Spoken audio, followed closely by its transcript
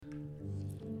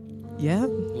Yeah.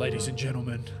 Ladies and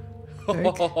gentlemen.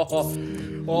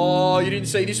 Oh, you didn't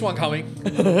see this one coming.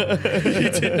 You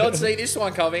did not see this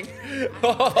one coming.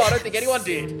 I don't think anyone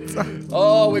did.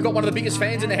 Oh, we've got one of the biggest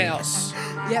fans in the house.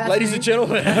 Yeah. Ladies and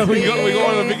gentlemen. we got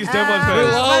one of the biggest Dem One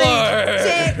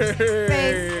fans.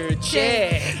 Hello.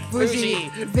 Check. Bougie.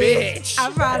 Bitch.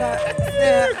 I'm proud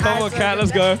of. Come on, Kat,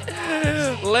 let's go.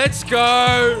 Let's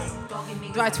go.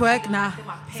 Do I twerk? Nah.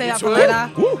 Say that for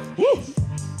Twerk? later.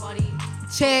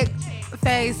 Check,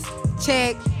 face,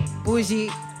 check, bougie,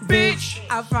 bitch.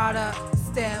 I'm proud of.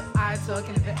 Step. I'm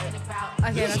talking about.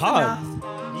 Okay, that's hard.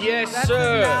 enough. Yes, That's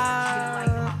sir.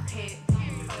 enough.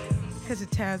 Because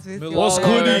it tears with you. What's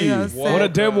Hello. goody? Yes. What are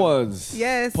Dem Ones?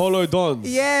 Yes. Polo Dons.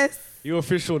 Yes. You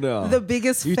official now. The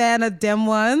biggest fan of Dem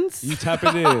Ones. You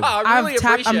tapping in. I really I've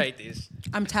tapped- appreciate this.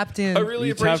 I'm tapped in. I really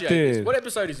You appreciate tapped this. in. What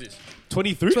episode is this?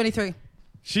 23? 23.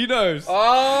 She knows.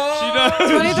 Oh, She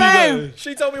knows. 23. She knows.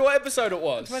 She told me what episode it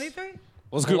was. 23?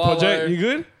 What's good, Hello. Project? You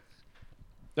good?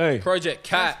 Hey. Project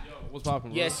Cat. What's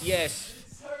poppin'? Yes, yes.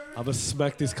 I'm gonna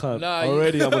smack this cunt. No,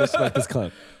 Already, I'm gonna smack this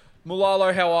cunt.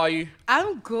 Mulalo, how are you?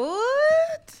 I'm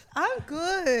good. I'm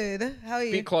good. How are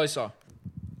you? Bit closer.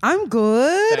 I'm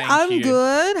good. Thank I'm you.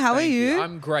 good. How are Thank you?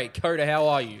 I'm great. Coda, how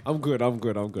are you? I'm good. I'm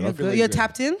good. You're I'm good. feeling You're good.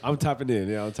 tapped in? I'm tapping in.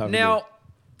 Yeah, I'm tapping in. Now,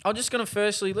 I'm just going to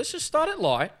firstly, let's just start it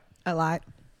light. I like.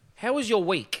 How was your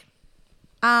week?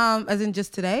 As in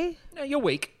just today? No, your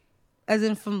week. As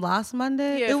in from last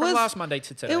Monday? Yeah, it from was, last Monday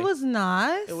to today. It was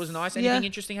nice. It was nice. Anything Yeah.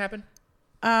 interesting happen?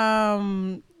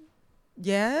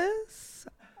 Yes.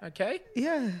 Okay.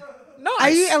 Yeah. Nice. Are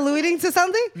you alluding to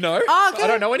something? No. Oh, okay. I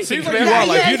don't know anything Seems about like it. you are.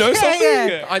 Like, you know something?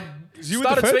 Yeah. I You with the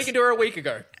started fence? speaking to her a week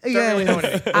ago. Don't Yeah. really know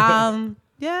anything.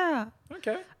 Yeah.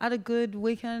 Okay. I had a good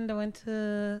weekend. I went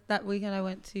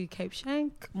to Cape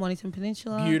Shank, Mornington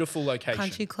Peninsula. Beautiful location.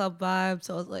 Country club vibes.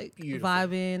 I was like Beautiful.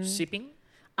 vibing. Sipping?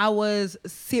 I was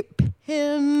sipping.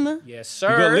 Yes, You got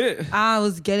sir. lit. I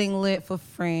was getting lit for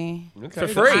free. Okay, For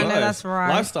free? that's I know, that's right.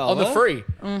 Lifestyle. On the huh? free.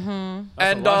 Mm-hmm.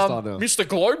 And lifestyle now. Mr.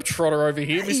 Globetrotter over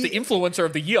here, Mr. Influencer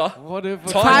of the Year. Whatever.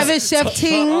 Time- Private Chef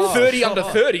Ting. 30 under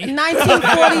 30.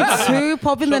 1942.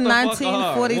 Popping the Shut the fuck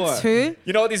up. 1942.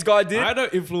 You know what this guy did? I know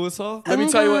influencer. Let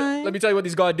me tell you what. Okay. Let me tell you what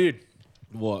this guy did.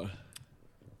 What? I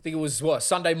think it was what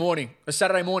Saturday morning.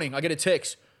 I get a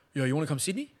text. Yo, you want to come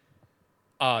Sydney?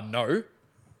 No.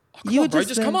 Oh, come You on, bro, just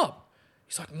just come said- up.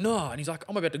 He's like, nah. And he's like,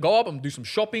 I'm about to go up. I'm gonna do some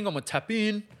shopping. I'm gonna tap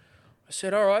in. I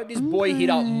said, all right. This boy hit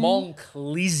up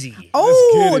Monklizzy.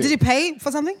 Oh, get it. did you pay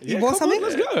for something? You bought come on, something?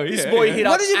 let's go. This Yeah, boy yeah. hit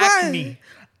What up did you buy? Acne.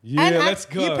 Yeah, And let's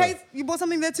go. You bought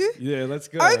something there too? Yeah, let's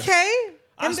go. Okay.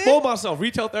 I And then- spoiled myself.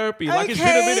 Retail therapy. Like, it's been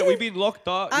a Okay. minute. We've been locked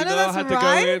up. I You know know, I that's had to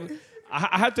right. go in.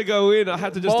 I had to go in. I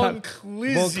had to just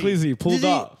Monklizzy. Monklizzy pulled Did you,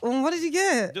 up. what did you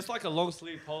get? Just like a long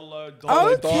sleeve polo. Okay.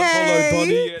 Polo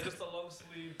Donny. Yeah, just a long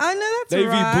sleeve. I know that's Navy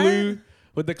right. blue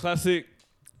with the classic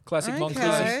Classic Okay.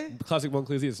 Monklizzy. classic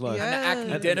Monklizzy. It's nice. Yeah. And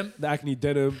the Acne denim. The Acne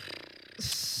denim.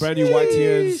 Brand new white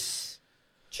TNs.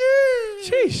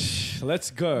 Sheesh.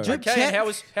 Let's go. Drip Okay, check.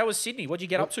 and how was Sydney? What'd you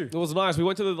get up to? It was nice. We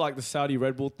went to the Saudi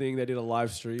Red Bull thing. They did a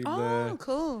live stream Oh, there.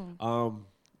 cool.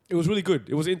 It was really good.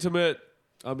 It was intimate.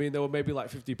 I mean, there were maybe like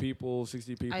 50 people,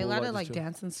 60 people. Are you allowed to just like chill.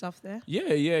 dance and stuff there?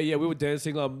 Yeah. We were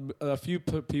dancing. A few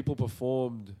people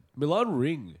performed. Milan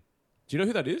Ring. Do you know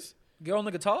who that is? Girl on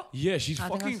the guitar? Yeah, she's I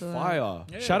think I fucking saw that. fire.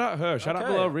 Yeah. Shout out her. Shout out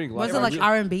Okay. Milan Ring. Was it like really-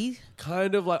 R&B?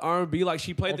 kind of like R&B? Like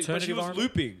she played, but she Alternative was R&B?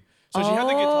 looping. So she had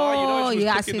the guitar, you know, and she was Oh,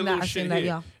 yeah, I picking seen the that, little I shit seen that, here.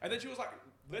 yeah. And then she was like,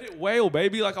 "Let it wail,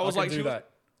 baby." Like I was I like, can do that.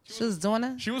 She was doing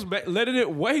it? She was letting it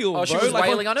wail. Oh, she bro. was Like,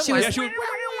 wailing on it? She Like- was, yeah, she was.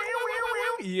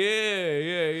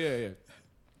 Yeah.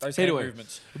 Those Anyway. hand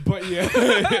movements. But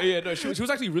yeah, no, she was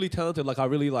actually really talented. Like I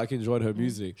really like enjoyed her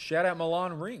music. Shout out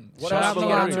Milan Ring. What Shout else out did you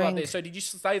Milan get up to out Ring. there? So did you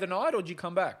stay the night or did you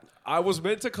come back? I was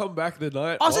meant to come back the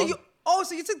night. So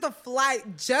you took the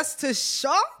flight just to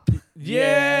shop?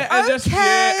 Yeah, and just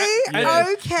Okay, and-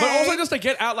 okay. But also just to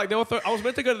get out, like I was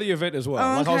meant to go to the event as well.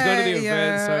 Like I was going to the Okay,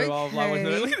 event, so yeah, I was like,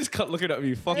 okay. look at this cunt looking at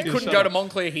me. Fucking You couldn't shut go up. to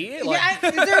Montclair here? Like, Yeah,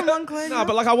 is there a Montclair? Nah,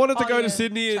 but like I wanted to Oh, go yeah. to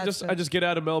Sydney and Chadstone. just get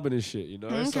out of Melbourne and shit, you know.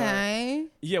 So, Okay.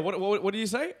 yeah. What did you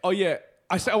say? Oh yeah,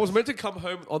 I said I was meant to come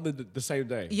home on the same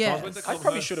day. So I was meant to Yes. I come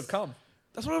probably home. should have come.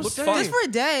 That's what I'm Looked saying. fun. Just for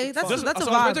a day. That's Just- a so I was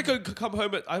vibe. meant to come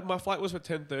home my flight was for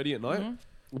 10:30 at night,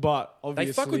 but obviously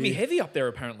They fuck with me heavy up there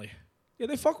apparently. Yeah,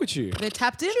 they fuck with you. They're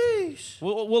tapped in?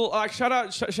 Well, like shout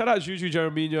out Juju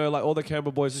Jaramino, like all the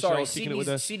Canberra boys and shit. I Sorry, was kicking it with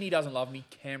them. Sydney doesn't love me.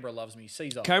 Canberra loves me.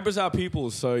 Caesar. Canberra's our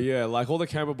people, so yeah, like all the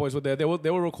Canberra boys were there. They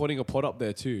were recording a pod up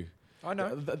there too. I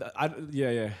know.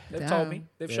 Yeah. They've Damn. told me.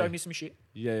 They've Yeah. shown me some shit.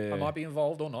 Yeah. I might be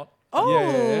involved or not.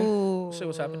 Oh. See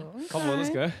what's happening. Come on, let's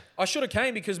go. I should have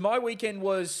came because my weekend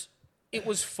was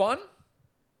fun,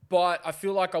 but I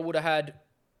feel like I would have had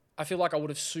I feel like I would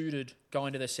have suited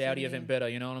going to the Saudi event better.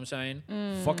 You know what I'm saying?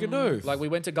 Fucking no. Like we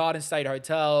went to Garden State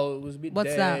Hotel. It was a bit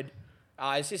What's dead.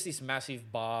 It's just this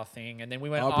massive bar thing, and then we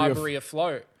went Ivory Ivory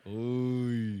Afloat.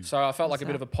 Ooh. So I felt like a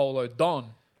bit of a polo don.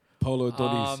 Polo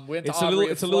Donnies. we went to It's a little,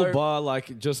 Ivory it's a little Afloat. bar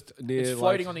like just near. It's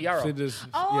floating like, on the Yarra. Flinders.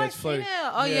 Oh, yeah, I've it's seen floating. it.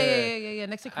 Oh, yeah.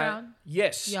 Next to And- Crown.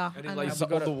 yes. Yeah. And I it's know. like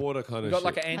we got on the a- water kind We of got shit.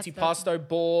 like an antipasto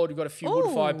board. We got a few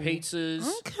wood fired Ooh. pizzas.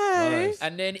 Okay. Nice.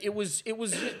 And then it was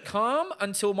calm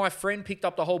until my friend picked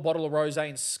up the whole bottle of rosé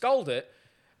and sculled it.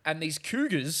 And these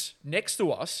cougars next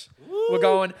to us were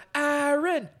going,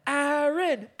 Aaron,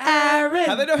 Aaron, Aaron.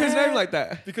 How they know his name like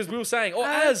that? Because we were saying,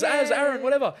 as Aaron,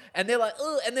 whatever. And they're like,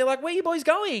 ugh. And they're like, where you boys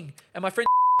going? And my friend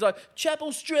like,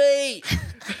 Chapel Street.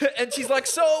 And she's like,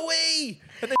 so are we.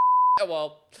 And then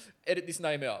well, edit this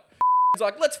name out. He's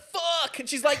like, let's fuck. And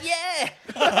she's like, yeah.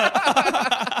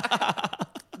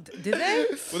 Did they?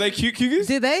 Were they cute cougars?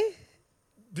 Did they?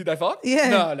 Did they fuck? Yeah.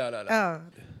 No. Oh.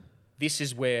 This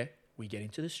is where we get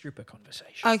into the stripper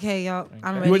conversation. Okay, yo.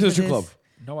 I'm ready You went to the for strip this. club?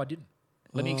 No, I didn't.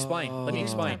 Let me explain. Let me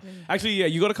explain. Actually, yeah,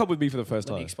 you got to come with me for the first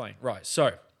Let me time. explain. Right.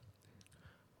 So,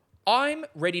 I'm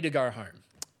ready to go home.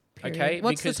 Okay.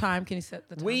 What's the because time? Can you set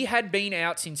the time? we had been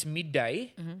out since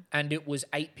midday and it was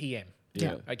 8 p.m.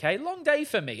 Yeah. Okay. Long day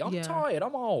for me. I'm Yeah. tired.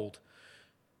 I'm old.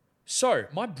 So,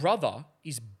 my brother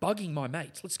is bugging my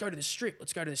mates. Let's go to the strip.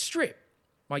 Let's go to the strip.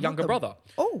 My younger brother.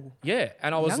 Oh, Yeah.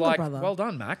 And I was Younger like, brother. well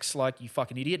done, Max. Like, you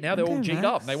fucking idiot. Now they're all Okay, G'd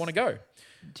up Max. and they want to go.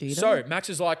 G'd So, up. Max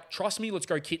is like, trust me, let's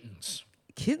go kittens.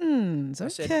 Kittens. I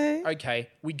said, Okay. okay.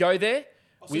 We go there.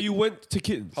 So you went to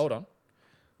kittens? Hold on.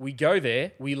 We go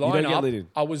there. We line don't get up. let in.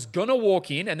 I was going to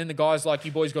walk in and then the guy's like,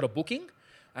 you boys got a booking?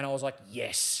 And I was like,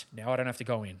 yes. Now I don't have to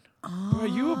go in. Bro,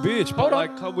 you a bitch. But Hold on.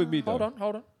 like, come with me though.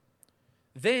 Hold on.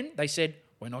 Then they said,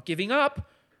 we're not giving up.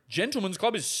 Gentlemen's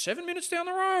Club is 7 minutes down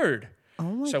the road. Oh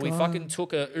my So God. we fucking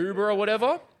took a Uber or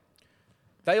whatever.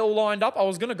 They all lined up. I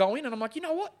was going to go in and I'm like, you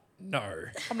know what? No,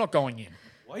 I'm not going in.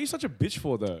 Why are you such a bitch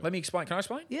for though? Let me explain. Can I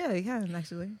explain? Yeah, you can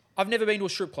actually. I've never been to a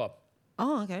strip club.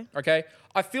 Oh, okay. Okay.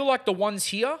 I feel like the ones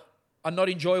here are not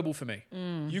enjoyable for me.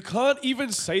 You can't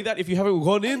even say that if you haven't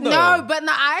gone in though. No, but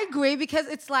no, I agree because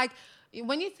it's like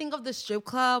when you think of the strip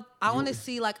club, I want to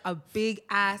see like a big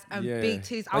ass and Yeah. big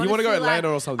titties. Like, you wanna want to go Atlanta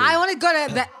or something? I want to go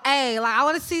to the A. Like I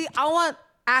want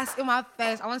ass in my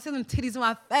face. I want to see them titties in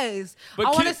my face. I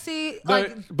want to see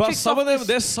like. but chicks some off of them, the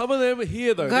there's some of them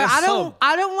here though. Girl, There's some.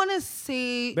 I don't want to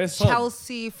see There's some.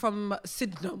 Chelsea from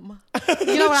Sydenham.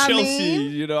 You know what I Chelsea,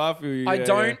 mean? you know, I feel you. I yeah,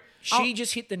 don't. yeah. She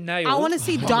just hit the nail. I want to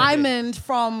see Diamond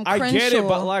from I Crenshaw. get it,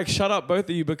 but like, shut up, both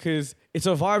of you, because it's a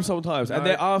vibe sometimes, and No.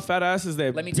 there are fat asses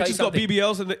there. Let me tell you Bitches got something.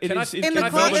 BBLs in Can I- in the Can I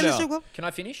club, finish? in the now. strip club. Can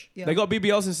I finish? Yeah. They got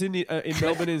BBLs in Sydney, in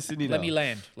Melbourne and Sydney. Let now. me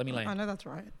land. Let me I land. know that's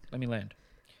right. Let me land.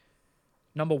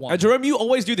 Number one. And Jerome, you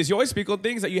always do this. You always speak on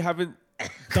things that you haven't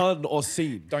done or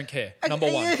seen. Don't care. Number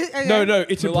one. Okay. No,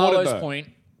 it's important Milalo's though. point.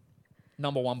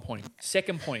 Number 1 point.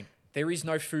 Second point. There is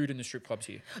no food in the strip clubs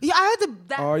here. Yeah, I heard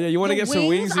that. Oh, yeah, you wanna the get some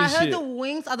wings and I heard shit. the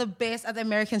wings are the best at the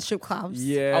American strip clubs.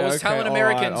 Yeah, I was okay, telling all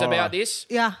Americans right, all about right. this.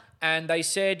 Yeah. And they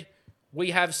said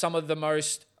we have some of the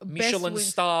most Michelin wings.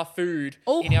 star food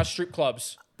Oh. in our strip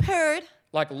clubs. Heard.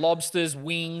 Like lobsters,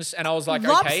 wings, and I was like,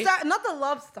 Lobster, okay. not the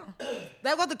lobster.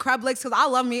 They got the crab legs because I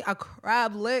love me a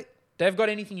crab leg. They've got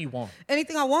anything you want.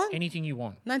 Anything I want. Anything you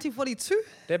want. 1942.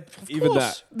 They're, of Even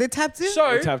course. that. They tapped in.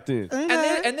 So, They tapped in.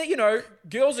 and then, you know,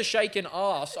 girls are shaking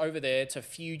ass over there to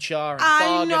Future and I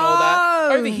Thug and all that.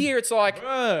 know. Over here, it's like,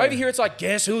 Bruh.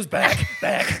 guess who's back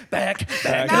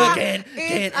Nah, again.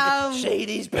 it's,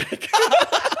 Shady's back.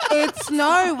 It's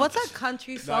no. What's that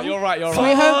country No, song? you're right. You're Sweet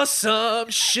right. Home- Pour some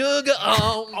sugar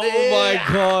on Oh there.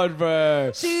 my god,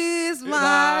 bro. She's my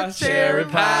My cherry cherry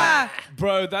pie.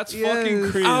 Bro, that's Yes.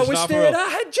 fucking cringe. I wish nah, for that real. I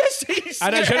had Jesse's.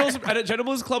 And at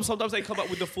Gentlemen's Club, sometimes they come up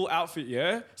with the full outfit,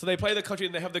 yeah? So they play the country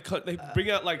and they have they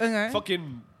bring out like Okay.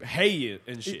 fucking hay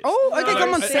and shit. Oh, okay, And come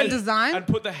on, and- set and- design. And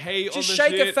put the hay on the Just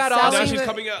shake a shit. fat And ass now in she's the-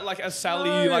 coming out like as Sally,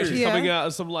 No. like she's Yeah. coming out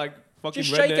as some like fucking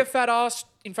Just shake redneck. a fat ass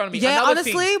in front of me. Yeah, Another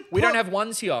honestly, thing, we don't put- have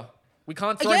ones here. We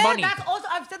can't throw Yeah, money. that's also.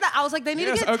 I've said that. I was like, they need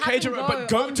Yes, to get okay, tap and Jerome, but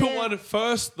go on to there. one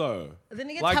first though. Then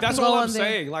you get Like tap that's and all go I'm on there.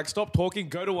 saying. Like stop talking,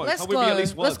 go to one. Let's Come go. with me at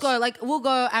least once. Let's go. Like we'll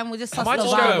go and we'll just suss might the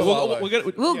just vibe. go.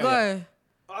 We'll yeah, go.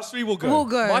 yeah. Us three will go. We'll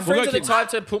go. My We'll friends go are the kids. type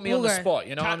to put me on We'll the go. spot.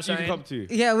 You know what I'm You saying? can come too.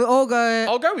 Yeah, we all go.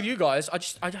 I'll go with you guys. I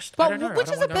just. I But don't know.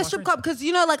 which is the best strip club? Because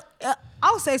you know, like,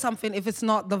 I'll say something if it's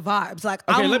not the vibes. Like,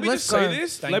 Okay, I'm, let me let's just say go.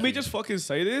 this. Thank Let me you. just fucking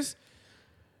say this.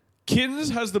 Kittens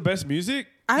has the best music.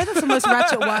 I heard that's the most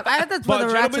ratchet one. I heard that's where But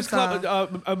the Gentlemen's ratchets are.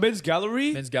 Club, Men's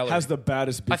Gallery, Men's Gallery. has the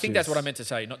baddest bitches. I think that's what I meant to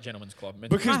say, not Gentlemen's Club.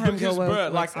 Because, My homegirl bro,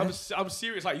 works like, there. I'm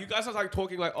serious. Like, you guys are like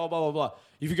talking like, oh, blah, blah, blah.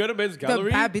 If you go to Men's The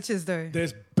Gallery, bad bitches though.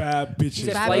 there's bad bitches.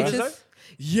 there Bad bro. flavors bitches. though?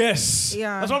 Yes.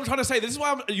 Yeah. That's what I'm trying to say. This is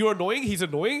why you're annoying. He's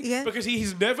annoying. Yeah. Because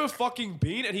he's never fucking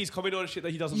been and he's commenting on shit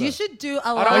that he doesn't know. You should do a I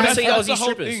don't live. wanna see That's Aussie the whole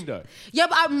strippers. thing, though. Yeah,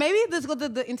 but maybe there's got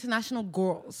the international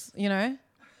girls. You know,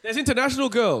 There's international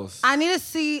girls. I need to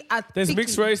see. There's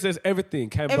mixed race. There's everything.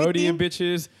 Cambodian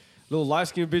bitches, little light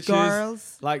skinned bitches.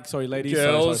 Girls. Like, sorry, ladies.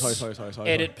 Girls. Sorry.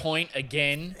 Edit point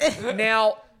again.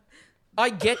 Now, I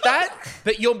get that,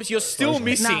 but you're still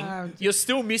missing. Nah. You're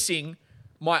still missing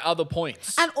my other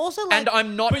points. And also, like, and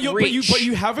I'm not But rich.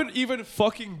 you haven't even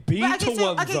fucking been But to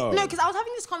one though. no, because I was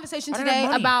having this conversation I don't have today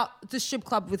money. about the strip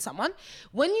club with someone.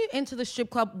 When you enter the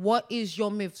strip club, what is your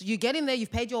myth? You get in there,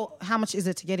 you've paid your, how much is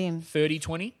it to get in? 30,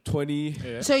 20. 20.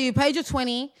 Yeah. So you paid your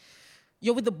 20,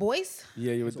 you're with the boys,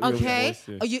 Yeah, you would. okay?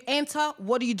 Or you enter,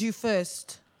 what do you do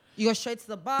first? You go straight to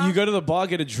the bar? You go to the bar,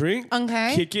 get a drink,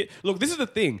 Okay. kick it. Look, this is the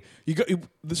thing.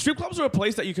 The strip clubs are a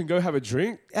place that you can go have a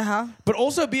drink, Uh-huh. but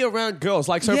also be around girls.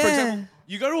 Like, so for Yeah. example,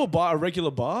 you go to a bar, a regular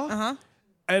bar, Uh-huh.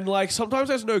 and like sometimes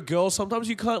there's no girls. Sometimes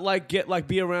you can't like get like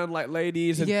be around like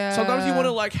ladies, and Yeah. sometimes you want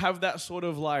to like have that sort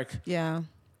of like Yeah.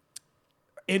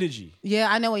 energy. Yeah,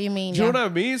 I know what you mean. Do you yeah. know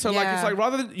what I mean? So like it's Yeah. like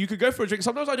rather than you could go for a drink.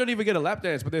 Sometimes I don't even get a lap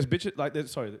dance, but there's bitches like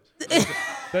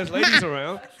there's ladies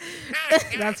around,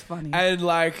 That's funny. and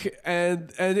like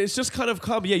and it's just kind of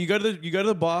calm. Yeah, you go to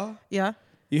the bar, Yeah.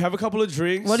 you have a couple of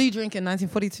drinks. What are you drinking,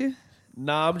 1942?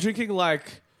 Nah, I'm drinking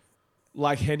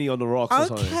like Henny on the rocks or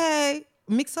something. Okay.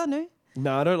 Mixer, no?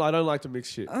 Nah, I don't like to mix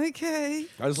shit. Okay.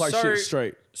 I just like So- shit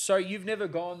straight. So you've never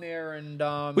gone there and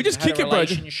We just had kick a it, bro.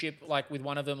 relationship like with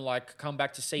one of them, like come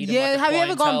back to see them. Yeah, like the have you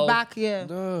ever gone clientele? back? Yeah.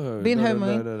 No. Being no,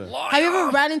 homo. No. Liar! Have you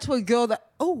ever ran into a girl that,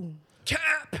 oh,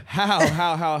 Cap. How?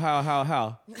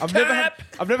 I've never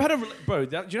had a bro.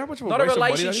 Do you know how much of a Not a waste of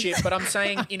money that is? relationship, but I'm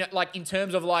saying in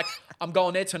terms of like I'm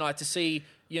going there tonight to see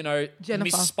Jennifer.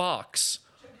 Miss Sparks,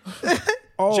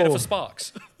 Oh, Jennifer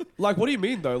Sparks. like what do you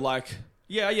mean though? Like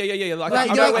yeah. Like, like, I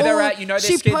you're know where like, they're oh, at, you know their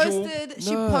she schedule.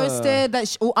 She Nah. posted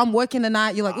that I'm working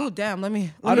tonight. You're like, oh, damn, let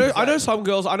me. I know some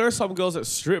girls. I know some girls that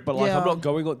strip, but like Yeah. I'm not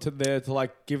going on to there to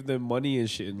like give them money and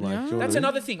shit. And like, Yeah. do you know what That's I mean?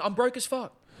 another thing. I'm broke as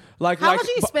fuck. Like, How like, much are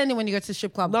you but- spending when you go to the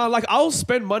strip club? No, like I'll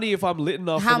spend money if I'm lit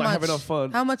enough How and like much? have enough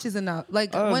fun. How much is enough?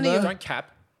 Like, I don't when know. are you Don't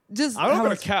cap. just I'm not how gonna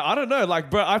much? count. I don't know. Like,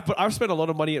 bro, I've spent a lot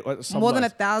of money at some More than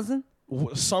nights. 1,000?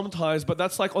 Sometimes, but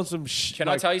that's like on some. Can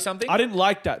I tell you something? I didn't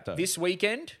like that though. This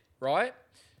weekend, right?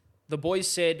 The boys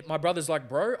said, my brother's like,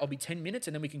 bro, I'll be 10 minutes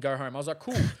and then we can go home. I was like,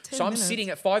 cool. So I'm minutes? sitting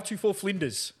at 524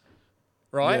 Flinders,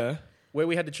 right? Yeah. Where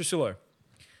we had the Trusillo.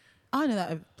 I know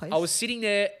that place. I was sitting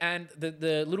there and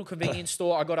the little convenience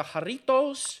store, I got a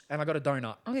Jarritos and I got a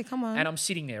donut. Okay, come on. And I'm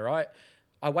sitting there, right?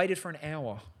 I waited for an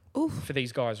hour Oof. for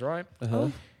these guys, right?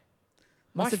 Oh.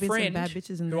 My Must have been some friend, bad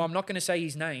bitches in who there. I'm not going to say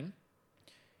his name,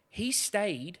 he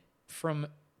stayed from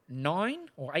 9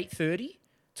 or 8:30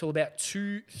 till about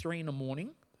 2, 3 in the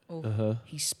morning.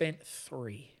 He spent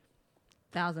 3.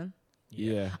 1,000.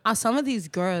 Yeah. Some of these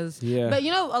girls. Yeah. But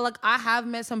you know, like I have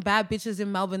met some bad bitches in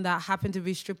Melbourne that happen to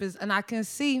be strippers, and I can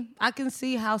see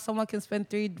how someone can spend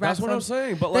 3 racks. That's what on- I'm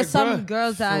saying. But like, There's some bro,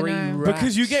 girls that I 3 know. racks.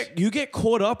 because you get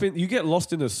caught up in, you get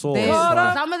lost in the sauce. There's-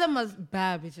 Like, some of them are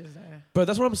bad bitches though. but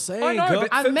that's what I'm saying. I know, girl. but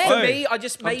I've for, met- for Hey, me, I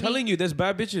just I'm maybe... telling you, there's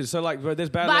bad bitches. So like, bro, there's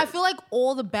bad. But I like- feel like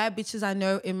all the bad bitches I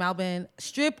know in Melbourne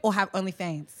strip or have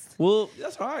OnlyFans. well,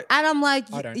 that's all right. And I'm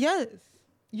like, I don't. yes.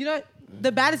 You know,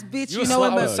 the baddest bitch You're you a know slut,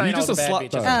 in though. Melbourne. saying You're just I a was a bad slut,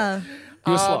 bitch.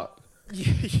 though. You're a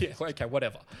slut. Yeah, okay,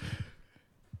 whatever.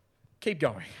 Keep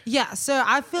going. Yeah, so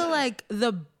I feel like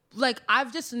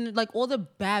I've just like all the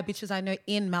bad bitches I know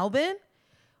in Melbourne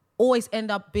always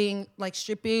end up being like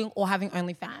stripping or having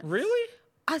OnlyFans. Really?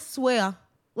 I swear.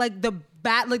 Like the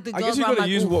I girls guess you where I'm gotta like,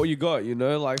 use oof. what you got. You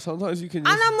know, like sometimes you can.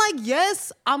 Just, And I'm like,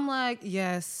 yes. I'm like,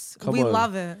 yes. Come we on.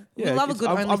 love it. yeah, we love a it's- good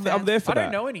I'm OnlyFans. there for I that.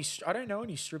 don't know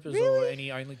any strippers or Really?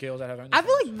 any only girls that have OnlyFans. I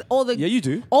feel like all the Yeah, you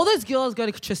do. all those girls go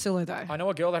to Tricilla though. I know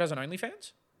a girl that has an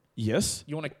OnlyFans. Yes.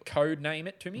 You want to code name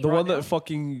it to me? The right one now? that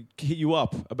fucking hit you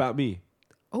up about me.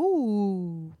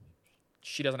 Ooh.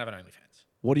 She doesn't have an OnlyFans.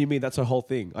 What do you mean? That's her whole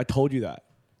thing. I told you that.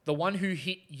 The one who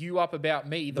hit you up about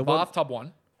me, the The one- bathtub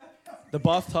one. The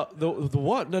bathtub. The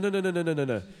what? No.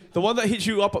 The one that hit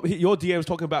you up, hit your DMs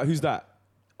talking about who's that?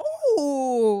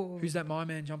 Ooh. Who's that? My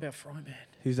man, jump out, fry man.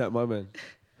 Who's that, my man?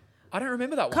 I don't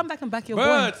remember that one. Come back and back your Bro,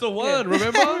 boy. it's the one.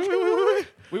 Remember?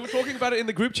 We were talking about it in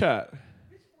the group chat.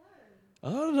 I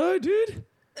don't know, dude.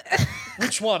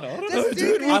 Which one? I don't know, Just do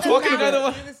dude. this I and fucking mouth know the it.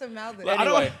 one. Do this and mouth it.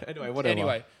 Anyway, whatever.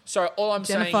 Anyway, so all I'm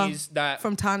Jennifer saying is that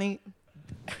from Tani.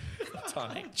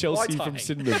 Tiny. Chelsea Why from tiny?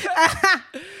 Sydenham.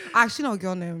 I actually know a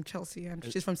girl named Chelsea, and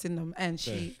she's from Sydenham, and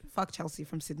she fucked Chelsea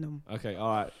from Sydenham. Okay, all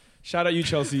right. Shout out you,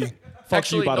 Chelsea. Fuck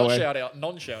Actually, you, by the not way. shout out,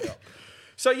 non-shout out.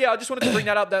 So yeah, I just wanted to bring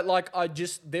that up. That like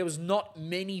there was not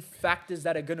many factors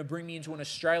that are going to bring me into an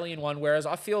Australian one. Whereas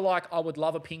I feel like I would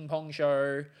love a ping pong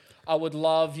show. I would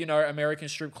love American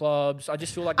strip clubs. I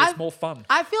just feel like it's more fun.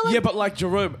 I feel like Yeah, but like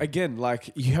Jerome, again,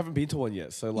 like you haven't been to one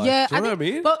yet, so like, yeah, do you know what I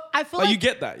mean? But I feel like like you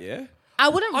get that, yeah. I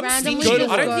wouldn't I'm randomly stingy.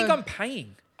 just I don't go. think I'm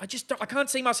paying. I can't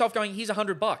see myself going. Here's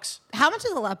 $100. How much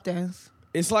is a lap dance?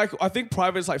 It's like I think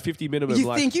private's like 50 minimum. You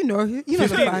like think you know the 15,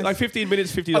 price. like 15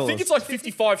 minutes, $50. I think it's like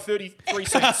 55.33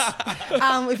 cents.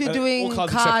 If you're doing all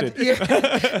cards card, accepted.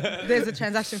 yeah, there's a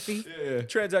transaction fee.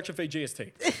 Transaction fee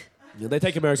GST. Yeah, they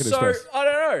take American So Express. I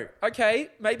don't know. Okay,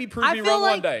 maybe prove I me feel wrong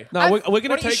one like- day. No, I- we're gonna Why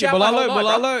don't you take it. shout my whole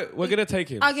Malalo, night, Malalo, we're gonna take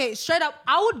him. Okay, straight up,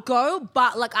 I would go,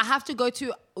 but like I have to go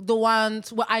to the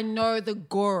ones where I know the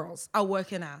girls are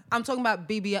working at. I'm talking about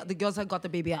BBL, the girls that got the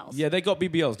BBLs. Yeah, they got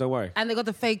BBLs. Don't worry. And they got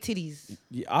the fake titties.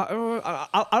 Yeah,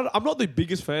 I'm not the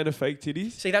biggest fan of fake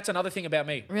titties. See, that's another thing about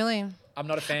me. Really? I'm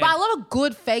not a fan. But I love a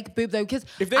good fake boob though, because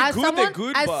If they're as good, they're someone,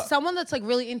 good, as but- someone that's like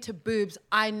really into boobs,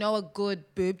 I know a good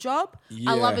boob job.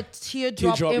 Yeah. I love a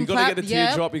teardrop You implant. gotta get the yeah.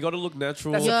 teardrop. You gotta look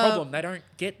natural. That's Yeah. the problem. They don't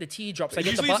get the teardrops. They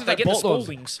get the Usually it's they that get the bolt on.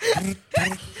 Spaldings.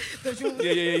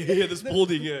 yeah. The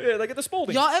Spalding. Yeah, they get the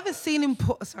Spaldings. Y'all ever seen in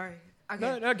porn? Sorry.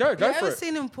 Okay. No, go You for ever it.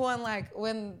 seen in porn like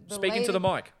when the Speaking to the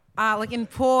lady- mic. like in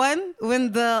porn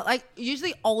when the like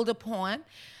usually older porn.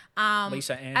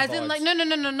 Lisa Ann as in vibes. like no,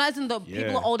 not as in the Yeah.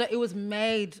 people are older. It was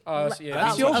made. Oh, like, yeah.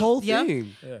 That's your whole yeah.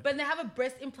 thing. But they have a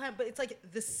breast implant, but it's like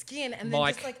the skin and then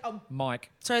Mike. just like a.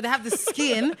 Mike. Sorry, they have the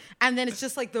skin and then it's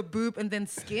just like the boob and then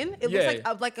skin. It Yeah.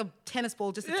 looks like a tennis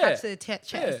ball just Yeah. attached to the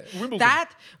chest. Yeah, Wimbledon.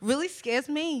 That really scares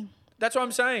me. That's what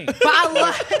I'm saying. But I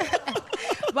love,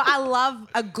 but I love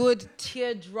a good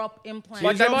teardrop implant.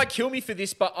 Like they might kill me for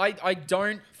this, but I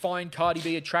don't find Cardi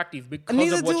B attractive because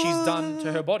Neither of what do she's I. done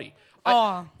to her body.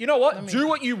 Oh, You know what? Do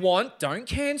what you want. Don't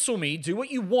cancel me. Do what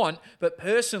you want. But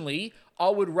personally, I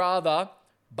would rather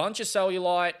bunch of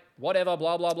cellulite, whatever,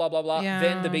 blah, blah, blah, blah, blah,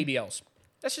 than the Yeah. BBLs.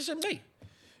 That's just me.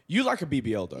 You like a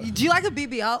BBL though. do you like a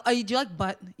BBL? Do you like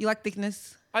butt? You like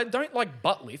thickness? I don't like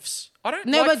butt lifts. I don't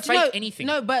No, like but fake no, anything.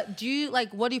 No, but do you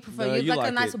like? What do you prefer? No, you you like a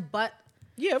like nice it. butt?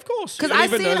 Yeah, of course. Because don't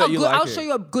I've even seen know a that you good. like I'll it. show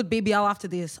you a good BBL after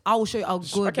this. I will show you a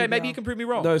good. Okay, maybe BBL. you can prove me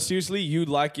wrong. No, seriously, you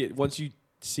like it once you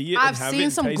see it. I've and have seen it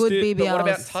and some taste good it. BBLs. But what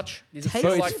about touch? Does it Taste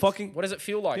feel it. like It's fucking- What does it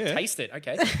feel like? Yeah. Taste it.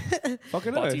 Okay.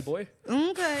 Fucking Butty earth. boy.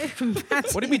 Okay.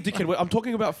 What do you mean, dickhead? I'm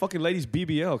talking about fucking ladies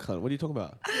BBL, cunt. What are you talking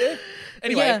about?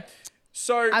 Anyway, Yeah.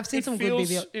 so I've seen it some good feels,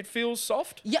 BBL. It feels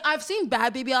soft. Yeah, I've seen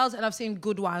bad BBLs and I've seen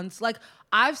good ones. Like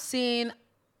I've seen,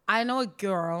 I know a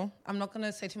girl. I'm not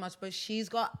gonna say too much, but she's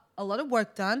got a lot of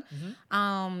work done.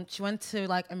 She went to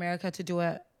like America to do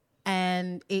it,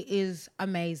 and it is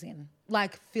amazing.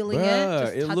 Like feeling it,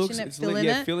 Bruh, just touching it, it's feeling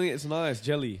yeah, it. feeling it. It's nice,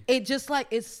 jelly. It just like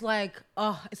it's like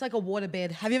it's like a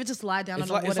waterbed. Have you ever just lied down It's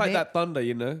on like a waterbed? it's like that thunder,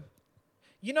 you know.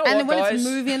 You know and what, then when guys? it's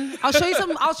moving, I'll show you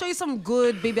some. I'll show you some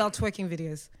good BBL twerking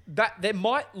videos. That they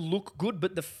might look good,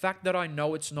 but the fact that I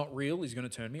know it's not real is going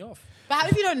to turn me off. But how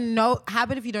if you don't know? How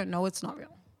about if you don't know it's not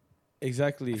real?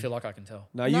 Exactly. I feel like I can tell.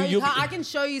 No, No, you you can't. I can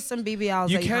show you some BBLs.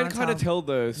 you that can can't kind of tell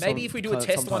though. Maybe if we do a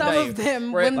test one Some day. of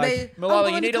them where, when like, they. I'm Malala,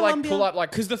 going you need to to like Colombia. pull up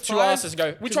like because the two thighs- asses and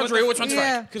go, which 'cause one's when the- real, which one's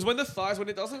Yeah. fake? Because when the thighs, when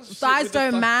it doesn't, sit Thighs with the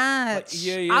don't thigh- match.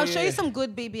 yeah, I'll show you yeah. some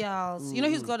good BBLs. You know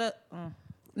who's got a.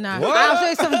 No, What? I'll show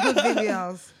you some good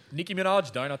BBLs. Nicki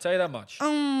Minaj don't, I'll tell you that much.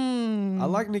 I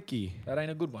like Nikki. That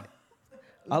ain't a good one.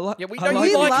 I like. Yeah, we I know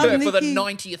We you like love her for the Nicki.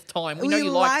 90th time. We know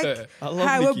you like her. I love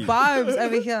Hey, we're Nicki. vibes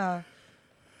over here.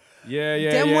 Yeah.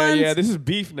 Them ones- This is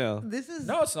beef now. This is.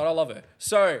 No, it's not. I love her.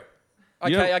 So,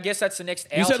 okay, Yeah. I guess that's the next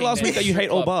outing. You said last then. week that you hate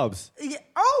all Club. barbs. Yeah.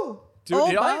 Oh. Dude, all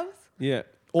did I? Bobs? Yeah,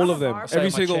 all of them. barb. Say Every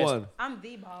my single chest. one. I'm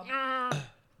the Bob.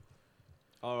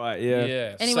 All right. Yeah.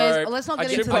 Yeah. Anyways, so let's not I get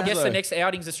guess, into I that. guess the next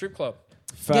outing's a strip club.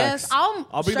 Facts. Yes, I'll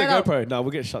bring the straight up- GoPro. No,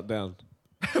 we'll get shut down.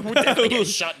 We'll definitely get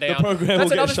shut down. program will That's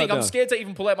get another shut thing. I'm down. scared to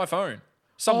even pull out my phone.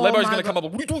 Some Oh Lebo's my going to God. come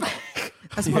up. What are you doing?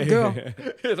 That's my girl.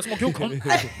 Yeah, that's my girl.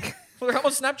 cunt. Look, I'm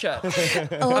on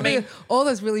Snapchat. I mean- all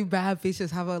those really bad bitches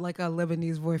have a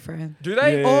Lebanese boyfriend. Do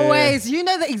they? Yeah. Always, you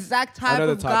know the exact I type know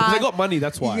the of type. 'Cause guy. they got money.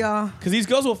 That's why. Yeah. Because these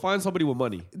girls will find somebody with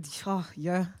money. Oh,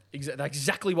 yeah. That's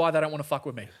exactly why they don't want to fuck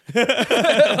with me.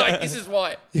 Like, this is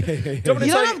why. Do you want me to You tell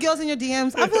don't have girls in your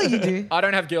DMs? I feel like you do. I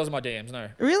don't have girls in my DMs. No.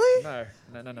 Really? No.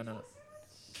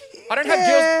 I don't have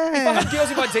girls. If I have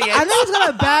girls in my DMs, I know he's got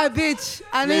a bad bitch.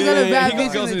 I know he's got a bad he got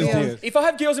bitch girls in in the his DMs. DMs. if I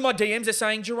have girls in my DMs, they're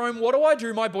saying, Jerome, what do I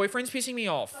do? My boyfriend's pissing me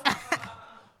off.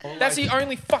 That's the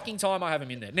only fucking time I have him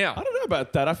in there. Now, I don't know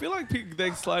about that. I feel like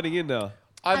they're sliding in now.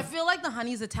 I feel like the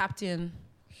honeys are tapped in.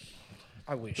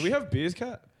 I wish. Do we have beers,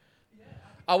 Kat?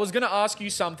 I was going to ask you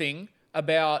something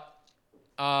about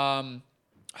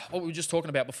what we were just talking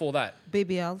about before that.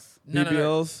 BBLs. No.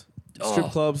 BBLs, strip Oh.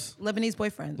 clubs, Lebanese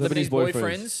boyfriends. Lebanese Lebanese boyfriends.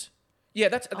 boyfriends. Yeah,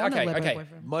 that's I want a okay. Lebanese Okay.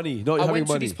 boyfriend. money, not I having went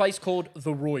to money. this place called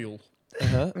The Royal.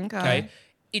 Okay. Okay.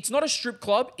 It's not a strip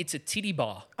club, it's a titty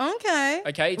bar. Okay.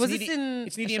 Okay. It's Was near this the, in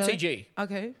it's near the Australia? MCG.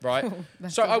 Okay. Right?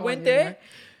 That's So the I one, went you there know.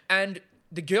 and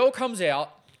the girl comes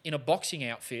out in a boxing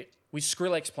outfit with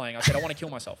Skrillex playing. I said, I want to kill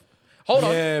myself. Hold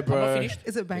on. Yeah, I'm bro. not finished.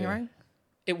 Is it Bangarang?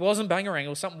 It wasn't Bangarang. It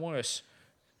was something worse.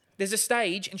 There's a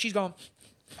stage and she's going,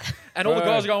 and all the Bro.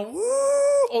 guys are going, woo!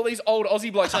 All these old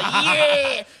Aussie blokes like,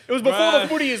 yeah! It was before Bro. the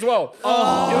footy as well.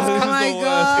 Oh my It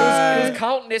god. was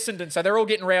Carlton Essendon, so they're all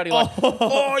getting rowdy like,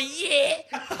 oh yeah!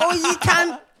 Oh, you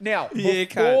can. Now, Yeah,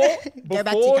 Go back to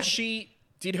before Kat. she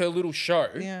did her little show,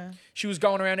 Yeah. she was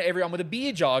going around to everyone with a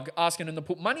beer jug asking them to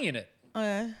put money in it. Oh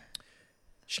yeah.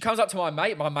 She comes up to my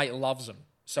mate loves him.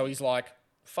 So he's like,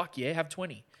 fuck yeah, have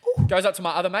 20. Goes up to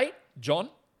my other mate, John.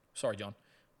 Sorry, John.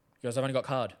 He goes, I've only got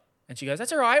card. And she goes,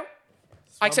 that's all right.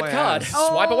 I accept my card. ass.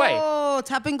 Swipe away. Oh,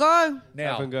 tap and go.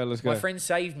 Now, Tap and go, let's my go. friend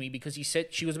saved me because he said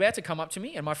she was about to come up to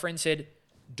me and my friend said,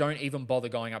 don't even bother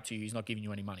going up to you. He's not giving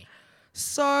you any money.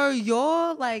 So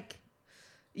you're like,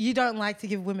 you don't like to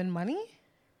give women money?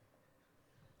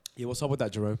 Yeah, what's up with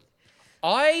that, Jerome?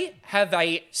 I have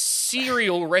a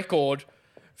serial record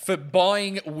for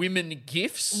buying women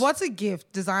gifts. What's a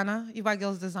gift? Designer? You buy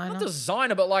girls designer? Not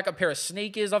designer, but like a pair of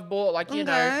sneakers I've bought. Like, you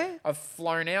know, Okay. I've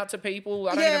flown out to people.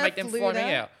 I don't Yeah, even make them flew fly me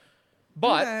out. out.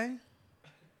 But Okay.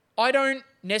 I don't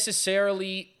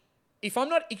necessarily. If I'm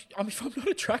not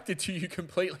attracted to you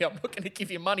completely, I'm not going to give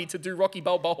you money to do Rocky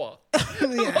Balboa.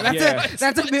 Yeah,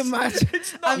 that's a bit much.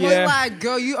 I'm Yeah. like,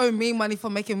 girl, you owe me money for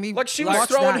making me Like she was watch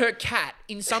throwing that. her cat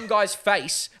in some guy's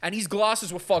face, and his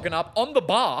glasses were fogging up on the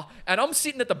bar, and I'm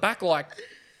sitting at the back like,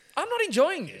 I'm not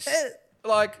enjoying this.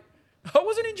 Like, I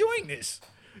wasn't enjoying this.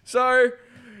 So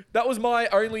that was my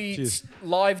only Cheers.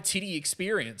 live titty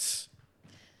experience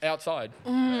outside.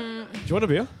 Do you want a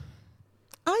beer?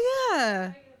 Oh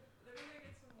yeah.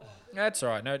 That's all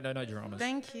right. No dramas.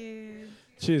 Thank you.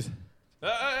 Cheers.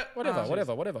 Whatever.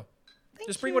 Thank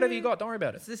Just bring whatever you got. Don't worry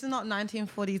about it. This is not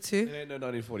 1942. It ain't no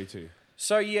 1942.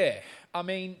 So yeah, I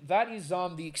mean that is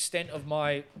the extent of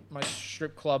my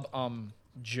strip club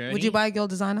journey. Would you buy a girl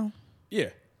designer? Yeah,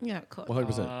 Yeah, cool.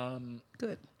 100%.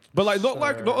 Good. But like, not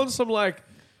on some like,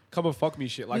 come and fuck me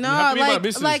shit. Like, No, you have to be my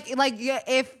missus. like,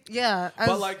 yeah,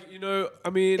 but like, you know, I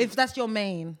mean, if that's your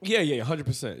main, 100%.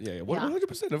 Yeah, Yeah.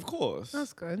 100%, of course.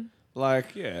 that's good.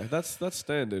 Like, yeah, that's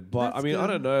standard. But That's I mean, I good.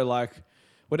 don't know, like,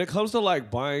 when it comes to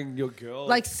like buying your girl,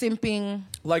 Like simping.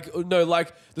 like no,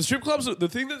 like the strip clubs. The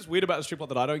thing that's weird about the strip club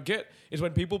that I don't get is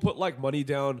when people put like money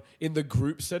down in the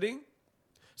group setting.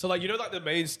 So like, you know, like the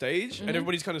main stage and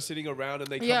everybody's kind of sitting around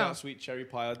and they come Yeah. out sweet cherry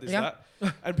pie, this, Yeah.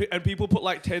 that. And people put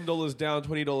like $10 down,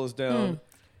 $20 down.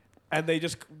 And they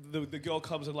just, the girl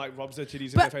comes and like rubs their titties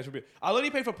in But- their face for a bit. I'll only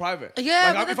pay for private.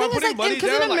 Yeah, Like, but the if I'm thing is, putting like, money because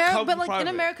down, in like, America, come but like private. in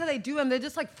America they do, and they're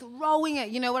just like throwing it.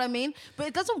 You know what I mean? But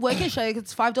it doesn't work in Australia. 'Cause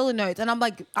it's $5 notes, and I'm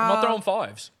like, I'm not throwing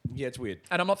fives, Yeah, it's weird.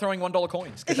 and I'm not throwing $1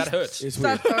 coins because that hurts. It's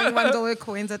weird. start throwing $1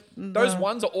 coins at Those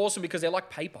ones are awesome because they're like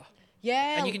paper,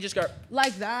 Yeah, and you can just go.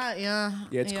 like that. Yeah,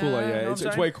 Yeah, it's cooler. know Yeah, what it's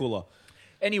I'm way saying? cooler.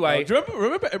 Anyway, Do you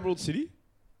remember Emerald City?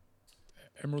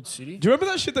 Emerald City. Do you remember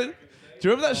that shit? Do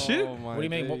you remember that shit? What do you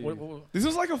mean? What? This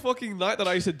was like a fucking night that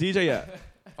I used to DJ at.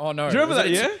 Oh no! Do you remember Was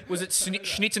that, it- yeah? Was it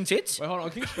Schnitz and Tits? Wait, hold on,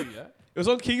 King Street, yeah? It was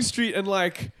on King Street and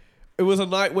like, it was a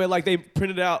night where like they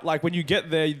printed out, like when you get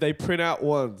there, they print out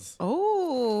ones.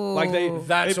 Oh, Like they,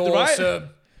 That's right? awesome.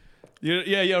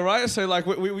 Yeah, right. So like,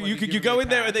 you go in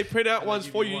there and they print out and ones they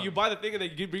give for you you. one. You buy the thing and they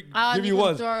give you you can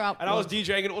ones. throw up And I was ones.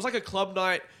 DJing and it was like a club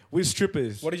night with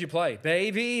strippers. What did you play?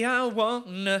 Baby, I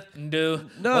wanna do.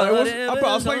 No, it was. I whatever's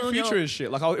was playing on future your- and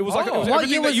shit. Like it was like it was Oh. What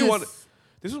everything year that was you this? wanted.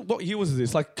 This is what year was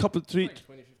this? Like couple three.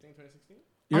 2015, 2016?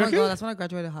 You Oh my reckon? god, that's when I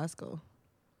graduated high school.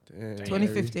 Damn.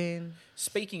 2015.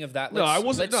 Speaking of that, No, I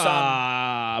wasn't.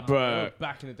 Bro.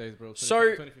 Back in the days, bro. So-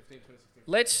 2015,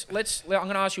 2016. I'm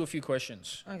gonna ask you a few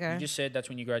questions. Okay. You just said that's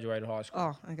when you graduated high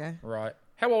school, Oh, okay. right?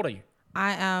 How old are you?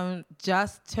 I am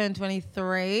just turned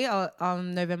 23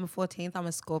 on November 14th. I'm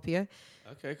a Scorpio.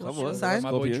 Okay, come What's on. your sign?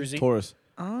 My boy Scorpion. Drizzy. Taurus.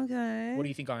 Okay. What do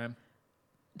you think I am?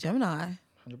 Gemini.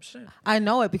 100%. I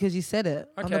know it because you said it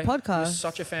on the You're podcast.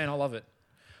 such a fan. I love it.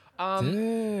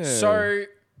 Damn. So,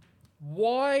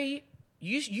 why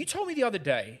You told me the other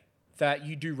day that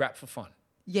you do rap for fun.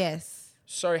 Yes.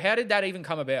 So how did that even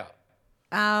come about?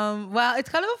 Well, it's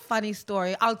kind of a funny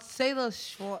story. I'll say the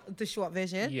short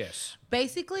version. Yes.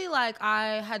 Basically, like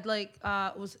I had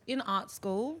was in art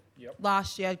school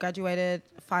last year. I graduated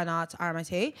fine arts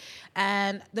RMIT,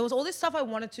 and there was all this stuff I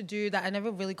wanted to do that I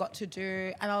never really got to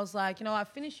do. And I was like, you know, I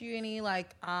finished uni.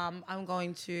 Like, I'm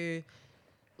going to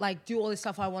like do all this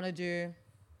stuff I want to do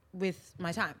with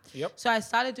my time. Yep. So I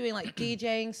started doing like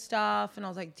DJing stuff, and I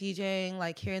was like DJing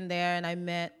like here and there, and I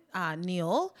met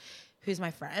Neil, who's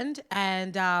my friend,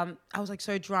 and I was like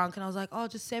so drunk, and I was like, oh,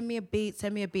 just send me a beat.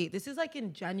 This is like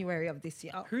in January of this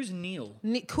year. Who's Neil?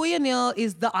 Kuya Neil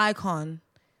is the icon.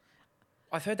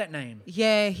 I've heard that name.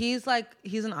 Yeah, he's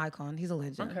an icon. He's a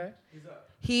legend. Okay.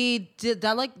 He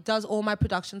does all my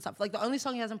production stuff. Like the only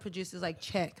song he hasn't produced is like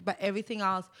Check, but everything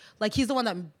else, like he's the one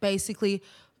that basically,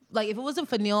 like if it wasn't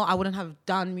for Neil, I wouldn't have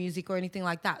done music or anything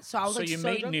like that. So I was So like, you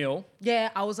so meet drunk. Neil. Yeah,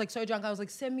 I was like so drunk. I was like,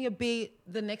 send me a beat.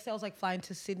 The next day I was like flying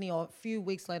to Sydney, or a few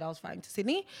weeks later I was flying to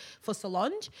Sydney for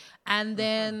Solange. And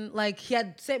then like he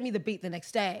had sent me the beat the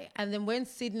next day. And then we're in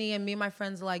Sydney, and me and my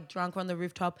friends are like drunk on the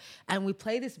rooftop, and we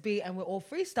play this beat and we're all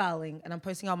freestyling, and I'm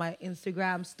posting on my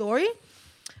Instagram story.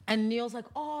 And Neil's like,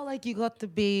 oh, like you got the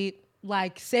beat,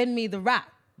 like send me the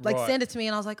rap. Like Right. send it to me.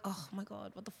 And I was like, oh my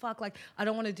God, what the fuck? Like I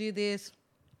don't want to do this.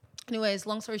 Anyways,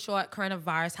 long story short,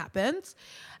 coronavirus happens,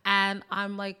 and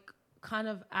I'm like kind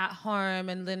of at home,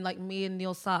 and then like me and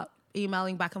Neil start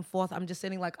emailing back and forth. I'm just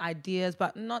sending like ideas,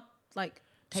 but not like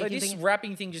So taking this things.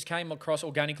 rapping thing just came across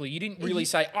organically. You didn't really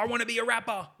say, I want to be a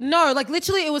rapper. No, like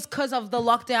literally it was because of the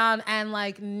lockdown, and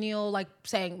like Neil like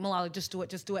saying, Malala, just do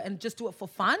it, and just do it for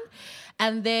fun.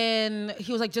 And then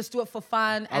he was like, just do it for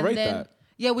fun. I And rate then, that.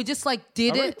 yeah, we just like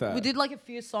did I rate it. that. We did like a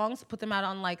few songs, put them out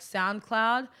on like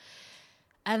SoundCloud.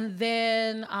 And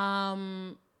then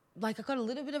like I got a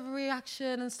little bit of a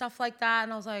reaction and stuff like that.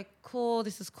 And I was like, cool,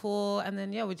 this is cool. And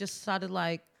then yeah, we just started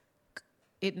like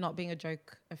it not being a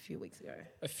joke a few weeks ago.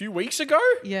 A few weeks ago?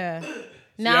 Yeah.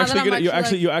 You're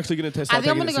actually gonna test. I think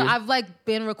I'm gonna go. I've like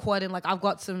been recording. Like I've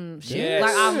got some shit. Yes.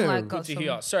 Like I've like Good got to some.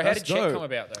 hear. So how That's did Check dope. come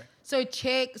about though? So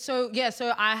Check. So yeah.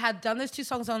 So I had done those 2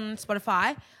 songs on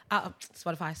Spotify,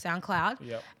 SoundCloud.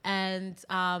 Yep.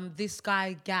 And this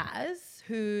guy Gaz,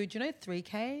 who do you know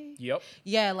 3K? Yep.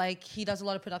 Yeah, like he does a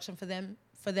lot of production for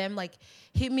them. Like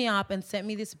hit me up and sent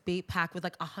me this beat pack with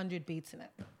like 100 beats in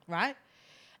it, right?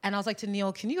 And I was like to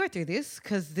Neil, can you go through this?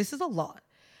 Because this is a lot.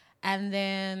 And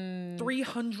then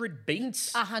 300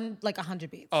 beats?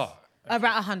 100 beats. Oh, Around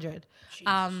 100.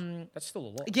 Jesus. That's still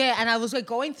a lot. Yeah, and I was like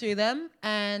going through them,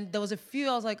 and there was a few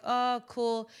I was like, oh,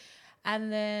 cool.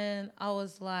 And then I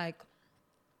was like,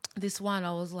 this one,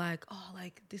 I was like, oh,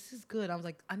 like, this is good. I was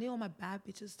like, I need all my bad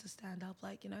bitches to stand up.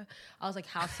 Like, you know, I was like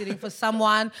house sitting for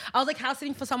someone.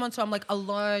 So I'm like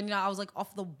alone, you know, I was like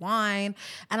off the wine.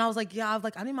 And I was like, yeah, I was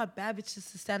like, I need my bad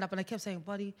bitches to stand up. And I kept saying,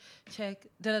 body, check,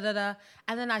 da-da-da-da.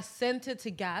 And then I sent it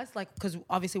to Gaz, like, because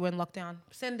obviously we're in lockdown.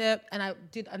 Send it. And I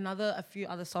did a few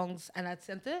other songs, and I'd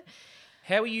sent it.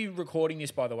 How are you recording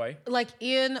this, by the way? Like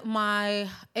in my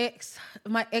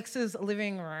ex's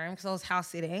living room, because I was house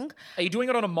sitting. Are you doing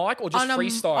it on a mic or just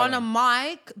freestyle? On a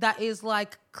mic that is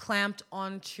like clamped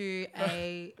onto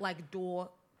a like door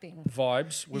thing.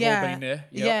 Vibes. We've all been there.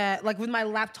 Yep. Yeah, like with my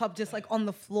laptop just like on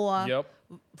the floor, Yep.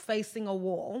 facing a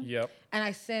wall. Yep. And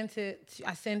I sent it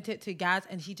to Gaz,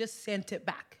 and he just sent it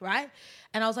back, right?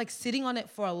 And I was like sitting on it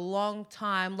for a long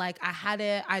time. Like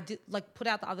I did like put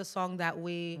out the other song that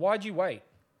Why'd you wait?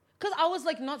 because I was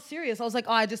like not serious. I was like,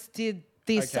 oh, I just did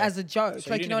this Okay. as a joke.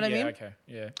 So like, you know what I mean? Okay.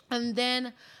 Yeah. And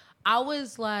then I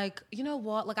was like, you know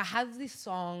what? Like I have this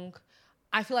song.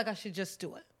 I feel like I should just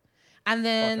do it. And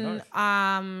then,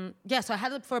 so I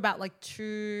had it for about like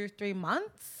 2-3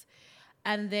 months.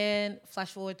 And then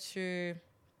flash forward to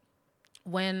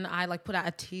when I like put out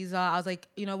a teaser, I was like,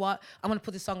 you know what? I'm going to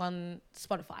put this song on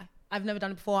Spotify. I've never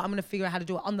done it before. I'm going to figure out how to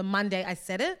do it. On the Monday, I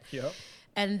said it. Yep.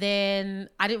 And then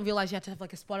I didn't realize you had to have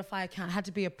like a Spotify account, it had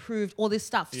to be approved, all this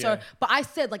stuff. Yeah. So, but I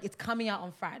said like it's coming out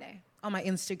on Friday on my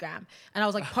Instagram, and I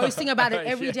was like posting about it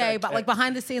every Yeah, day. But okay. like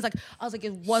behind the scenes, like I was like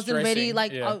it wasn't ready, Stressing,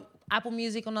 like yeah. Apple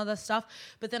Music and other stuff.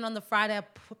 But then on the Friday, I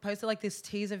posted like this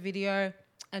teaser video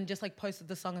and just like posted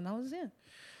the song, and that was it.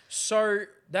 So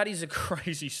that is a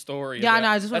crazy story. Yeah, I about- know,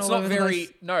 I just went That's all not over the very.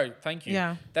 place. No, thank you.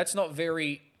 Yeah. That's not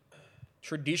very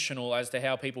traditional as to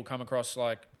how people come across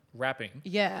like rapping.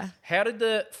 Yeah. How did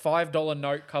the $5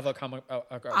 note cover come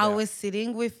about? I was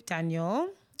sitting with Daniel,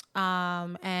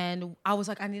 and I was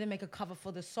like, I need to make a cover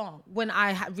for the song. When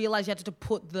I realized you had to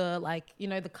put the like, you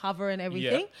know, the cover and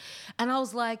everything, and I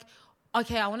was like,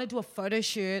 okay, I want to do a photo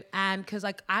shoot, and because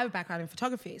like I have a background in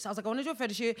photography, so I was like, I want to do a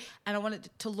photo shoot, and I want it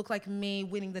to look like me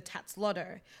winning the Tats Lotto,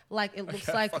 like it looks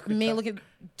like me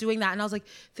doing that, and I was like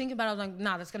thinking about it, I was like,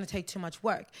 nah, that's gonna take too much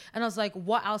work, and I was like,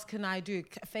 what else can I do?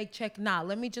 Fake check? Nah,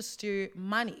 let me just do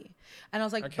money, and I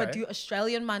was like, but do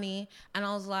Australian money, and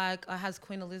I was like, has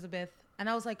Queen Elizabeth. And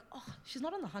I was like, oh, she's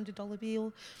not on the $100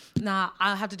 bill. Nah,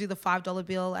 I have to do the $5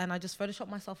 bill. And I just photoshopped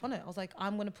myself on it. I was like,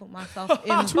 I'm going to put myself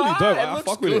in. It's really dope. I looks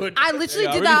fuck with good. it. I literally Yeah,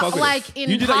 I did really that fuck with like it. in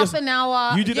You did that half an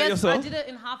hour. You did that yourself? I did it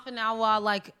in half an hour,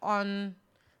 like on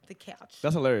the couch.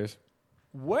 That's hilarious.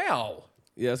 Wow.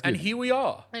 Yeah, that's good. And here we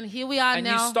are. And here we are And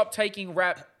now. you stopped taking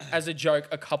rap as a joke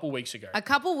a couple weeks ago. A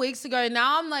couple weeks ago.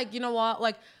 Now I'm like, you know what?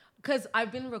 Like, because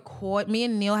me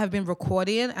and Neil have been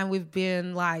recording and we've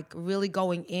been like really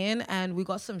going in and we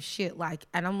got some shit like,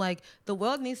 and I'm like, the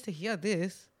world needs to hear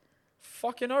this.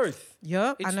 Fucking oath.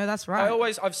 Yep, I know that's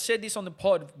right. I've said this on the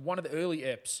pod, one of the early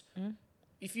eps.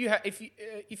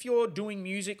 If you're doing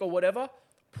music or whatever,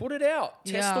 put it out.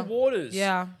 Test the waters.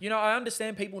 Yeah. You know, I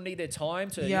understand people need their time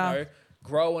to, Yeah. you know,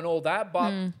 grow and all that,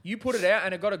 but you put it out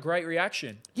and it got a great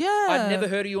reaction. Yeah. I'd never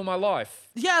heard of you in my life.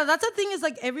 Yeah, that's the thing is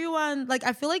like everyone, like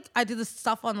I feel like I did this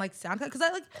stuff on like SoundCloud because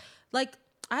I like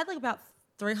I had like about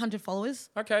 300 followers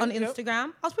on yep.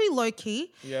 Instagram. I was pretty low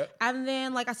key. Yeah. And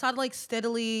then like I started like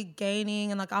steadily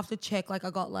gaining and like after check, like I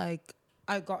got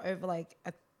over like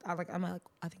I'm like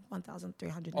I think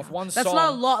 1,300 Off now. one That's song. not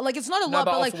a lot. Like it's not a lot,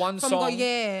 but off like one from song.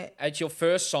 yeah. It's your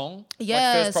first song. Yeah,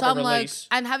 Like first so proper I'm like, release.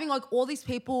 and having like all these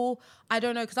people, I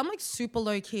don't know, because I'm like super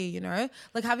low key, you know,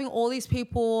 like having all these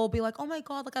people be like, oh my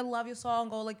god, like I love your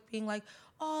song, or like being like,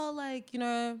 oh, like you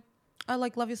know, I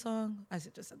like love your song. I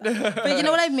just said that, but you know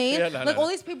what I mean? Yeah, like all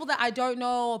these people that I don't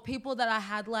know, or people that I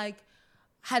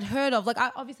had heard of, like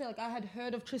I had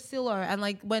heard of Trisilla, and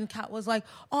like when Kat was like,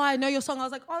 oh, I know your song, I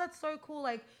was like, oh, that's so cool,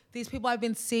 like these people I've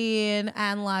been seeing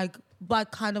and like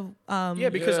kind of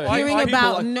Because Yeah. hearing People,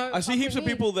 about like, no I see heaps of fucking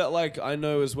people that like I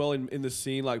know as well in the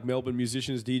scene, like Melbourne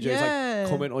musicians, DJs, Yeah. like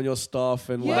comment on your stuff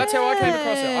and Yeah. like That's how I came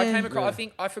across it. I came across. Yeah. I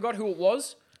think I forgot who it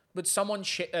was, but someone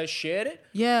shared it,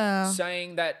 yeah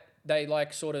saying that they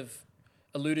like sort of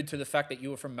alluded to the fact that you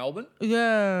were from Melbourne.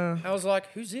 yeah. I was like,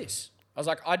 who's this? I was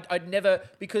like, I'd never,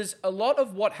 because a lot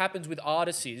of what happens with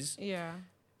artists is Yeah.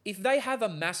 if they have a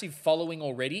massive following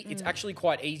already, it's actually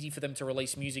quite easy for them to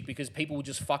release music because people will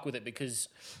just fuck with it because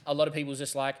a lot of people are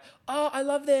just like, oh, I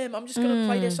love them. I'm just going to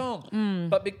play their song.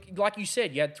 But like you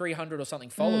said, you had 300 or something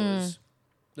followers.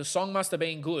 The song must have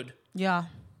been good. Yeah.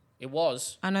 It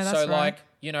was. I know, that's so right. like,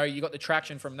 you know, you got the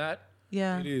traction from that.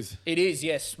 Yeah. it is. It is,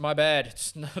 yes. My bad.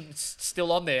 It's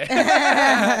still on there.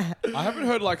 I haven't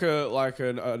heard like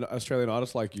an Australian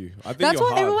artist like you. I think That's you're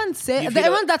what hard. everyone says. You've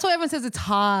hit That's what everyone says. It's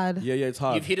hard. Yeah, it's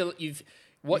hard. You've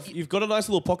You've got a nice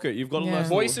little pocket. You've got a Yeah. nice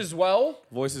voice as well.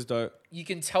 voice is dope. You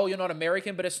can tell you're not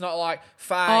American, but it's not like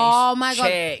face. Oh my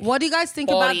check, god! What do you guys think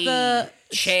body, about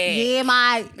the? check, Yeah,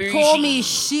 mate. Call me bougie.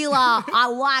 Sheila. I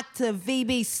like to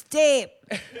VB step.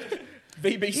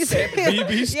 VB step.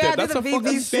 VB step. Yeah, I That's did a the fucking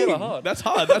VB thing. step. Hard. That's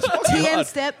hard. That's fucking TN hard.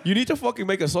 step. You need to fucking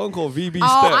make a song called VB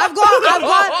Oh, step.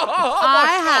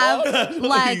 I have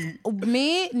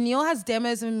like Neil has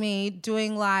demos of me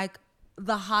doing like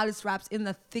the hardest raps in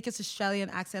the thickest Australian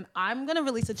accent. I'm gonna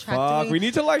release a track. Fuck, doing, we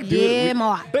need to like do yeah, it.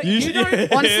 mate. But You you should-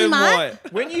 don't, Honestly, mate.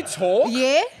 when you talk,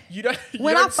 Yeah. you don't. You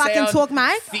When I don't fucking sound talk,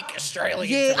 mate. thick Australian.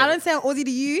 Yeah, to I me. don't sound Aussie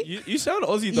to you. You sound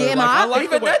Aussie though. Yeah, like, I mate. like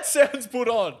Even the way, that sounds put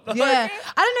on. Yeah,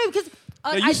 I don't know because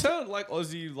Yeah, you I, sound like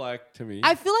Aussie like to me.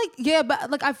 I feel like but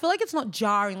like I feel like it's not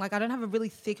jarring. Like I don't have a really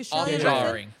thick Australian accent.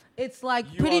 jarring. It's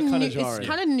like You pretty. are kinda It's jarring.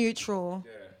 kind of neutral.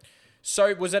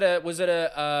 So was it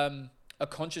a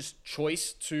conscious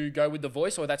choice to go with the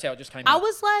voice, or that's how it just came I out?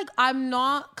 was like, I'm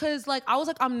not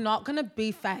not gonna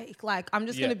be fake. Like I'm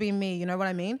just Yeah. gonna be me. You know what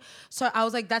I mean? So I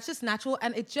was like, that's just natural,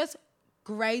 and it just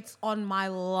grates on my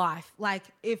life. Like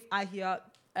if I hear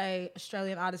a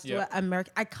Australian artist do Yeah. it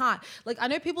American, I can't. Like I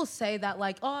know people say that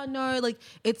like, oh no, like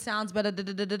it sounds better,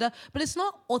 but it's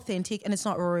not authentic and it's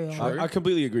not real. I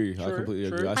completely agree. I True, completely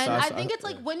true. agree. And I think it's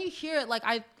like when you hear it, like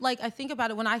I think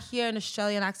about it when I hear an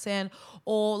Australian accent,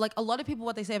 or like a lot of people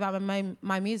what they say about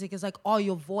my music is like, oh,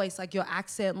 your voice, like your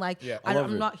accent, like Yeah, I love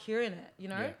I'm it. not hearing it, you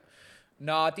know? Yeah.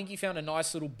 No, I think you found a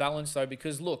nice little balance though,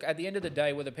 because look, at the end of the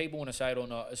day, whether people want to say it or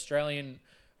not, Australian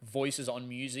voices on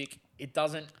music, it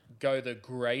doesn't go the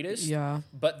greatest. Yeah.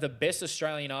 But the best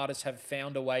Australian artists have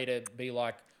found a way to be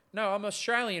like, no, I'm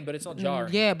Australian, but it's not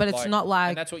jarring. yeah, but it's not like-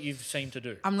 And that's what you've seemed to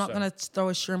do. I'm not So- gonna throw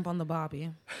a shrimp on the Barbie.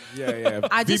 yeah.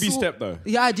 I just VB l- step though.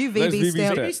 Yeah, I do There's VB VB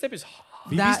step. step. VB step is hard.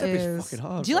 VB That step is is. fucking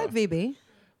hard. Do you bro. like VB?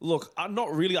 Look, I'm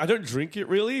not really. I don't drink it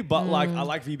really, but like I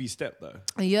like VB step though.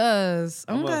 Yes.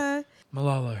 I'm Okay.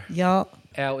 Malalo, Yup.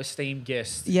 our esteemed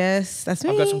guest. Yes, that's me.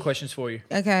 I've got some questions for you.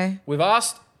 Okay. We've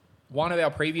asked one of our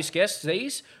previous guests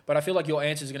these, but I feel like your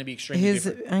answers are going to be extremely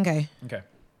different. Okay. Okay.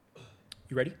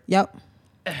 You ready? Yep.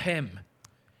 Ahem.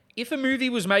 If a movie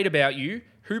was made about you,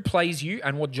 who plays you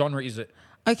and what genre is it?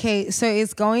 Okay, so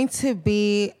it's going to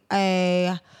be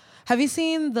a. Have you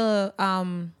seen the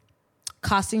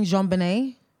casting Jean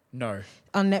Benet No.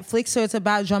 on Netflix? So it's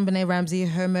about Jean Benet Ramsey,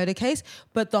 her murder case,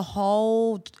 but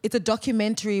it's a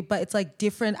documentary, but it's like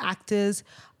different actors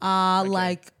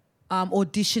like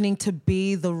auditioning to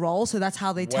be the role. So that's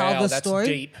how they tell Wow, the that's story.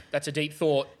 deep. That's a deep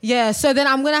thought. Yeah. So then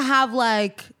I'm gonna have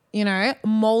like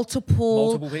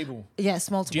multiple People.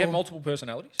 Yes, multiple. Do you have multiple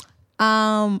personalities?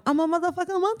 I'm a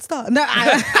motherfucking monster. No,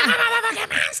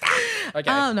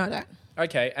 Okay. no.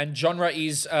 Okay. And genre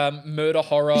is murder,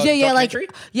 horror, Yeah, documentary?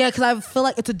 because I feel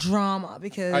like it's a drama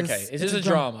because Okay. Is this a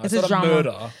drama. drama? It's not a drama.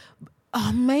 murder.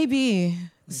 Oh, maybe.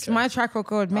 It's my track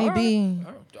record. Maybe.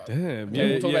 Damn. Yeah,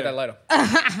 we'll talk about that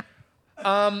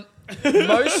later.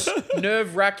 Most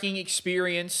nerve-wracking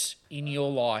experience in your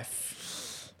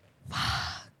life?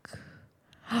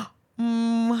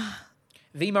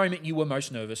 The moment you were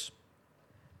most nervous?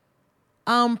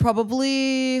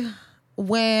 Probably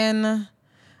when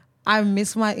I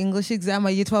missed my English exam, my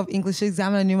Year 12 English exam,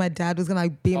 and I knew my dad was gonna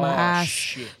beat my ass.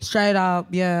 Shit. Straight up.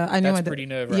 Yeah, I knew That's my dad. pretty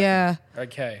nerve-wracking. Yeah,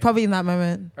 Okay. probably in that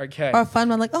moment. Okay. Or a fun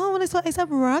one, like, oh, when I saw ASAP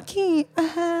Rocky.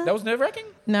 That was nerve-wracking?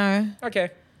 No,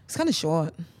 Okay. it's kind of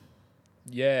short.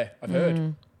 Yeah, I've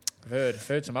heard. I've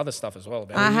heard some other stuff as well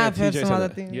about I it. have heard TJ some said other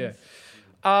that. things.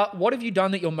 Yeah. What have you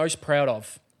done that you're most proud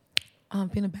of?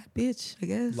 Being a bad bitch, I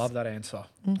guess. Love that answer.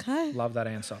 Okay. Love that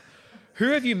answer.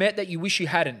 Who have you met that you wish you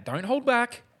hadn't? Don't hold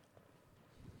back.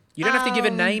 You don't have to give a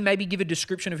name. Maybe give a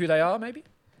description of who they are, maybe.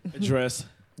 Address.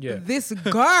 Yeah. This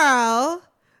girl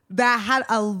that had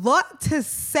a lot to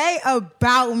say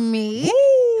about me.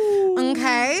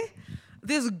 Okay.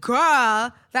 This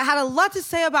girl that had a lot to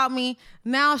say about me.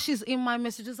 Now she's in my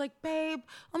messages like, babe,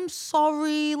 I'm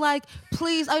sorry. Like,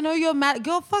 please, I know you're mad.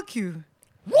 Girl, fuck you.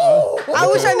 I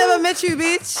wish I never met you,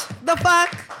 bitch. The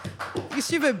fuck? You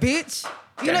stupid bitch.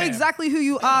 You know Damn. exactly who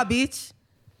you are, bitch.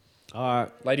 All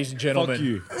right. Ladies and gentlemen. Fuck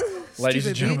you. Ladies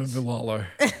and Stupid gentlemen, Malalo.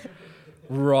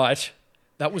 Right.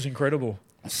 That was incredible.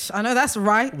 I know that's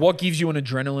right. What gives you an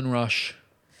adrenaline rush?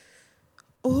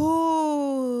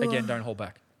 Ooh. Again, don't hold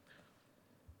back.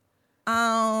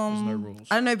 There's no rules.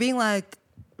 I don't know, being like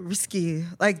risky,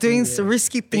 like doing some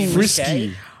risky things.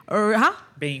 Risky. Or, huh?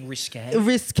 Being risque.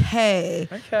 Risque.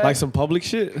 Okay. Like some public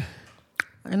shit.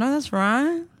 I know that's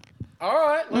right. All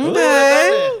right. Let's put Okay.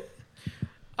 that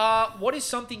there. What is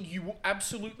something you will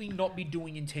absolutely not be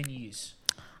doing in 10 years?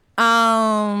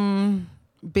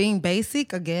 Being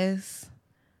basic, I guess.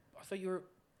 I thought you were...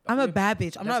 I'm a bad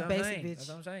bitch. I'm not a That's what I'm basic saying. bitch. That's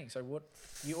what I'm saying. So what...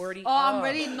 You already Oh, are. I'm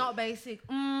really not basic.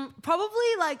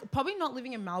 Probably not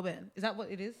living in Melbourne. Is that what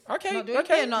it is? Okay, Not doing,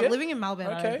 okay, Yeah, not yeah. living in Melbourne,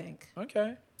 I don't think.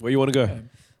 Okay. Where you want to go?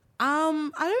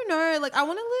 I don't know. Like, I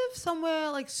want to live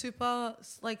somewhere like super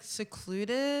like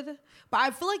secluded. But I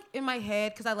feel like in my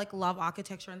head, because I like love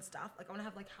architecture and stuff, like I want to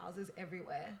have like houses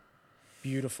everywhere.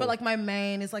 Beautiful. But like my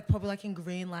main is like probably like in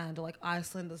Greenland or like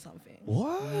Iceland or something.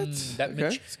 What? that okay.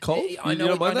 Mitch, It's cold. I You know.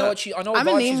 don't mind I know that? what she. I know I'm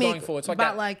what vibe she's anemic, going for. It's like but,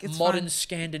 that like, it's modern fun.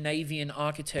 Scandinavian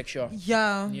architecture.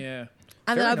 Yeah. Yeah. And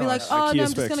Very then I'd be nice. like, oh, IKEA no, I'm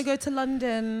just specs. going to go to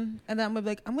London. And then I'm gonna be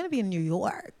like, I'm going to be in New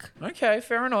York Okay.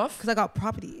 Fair enough. because I got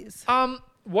properties.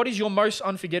 What is your most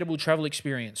unforgettable travel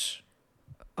experience?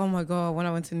 Oh my God, when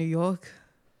I went to New York,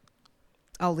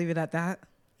 I'll leave it at that.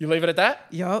 You leave it at that.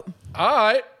 Yup. All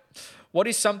right. What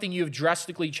is something you have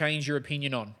drastically changed your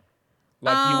opinion on?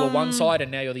 Like you were one side and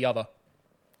now you're the other.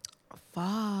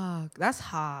 Fuck, that's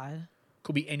hard.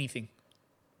 Could be anything.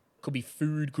 Could be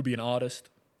food. Could be an artist.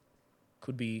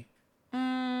 Could be.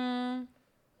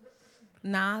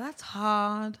 Nah, that's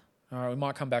hard. All right. We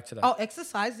might come back to that. Oh,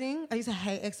 exercising. I used to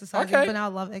hate exercising, Okay. but now I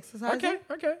love exercising.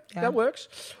 Okay. Yeah. That works.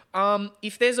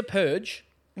 If there's a purge,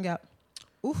 Yep.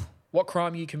 Oof. what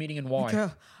crime are you committing and why?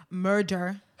 Girl,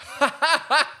 murder.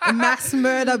 Mass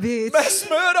murder, bitch. Mass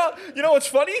murder. You know what's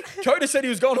funny? Coda said he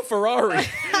was going to Ferrari.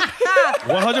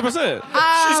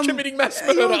 100%. She's committing mass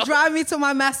You will murder. drive me to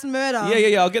my mass murder.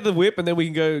 Yeah. I'll get the whip and then we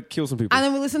can go kill some people. And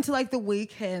then we listen to like The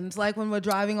Weeknd, like when we're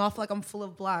driving off, like I'm full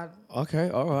of blood. Okay.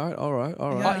 All right.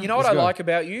 Yeah. You know what Let's I go. like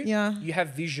about you? Yeah. You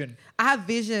have vision. I have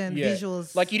vision, Yeah.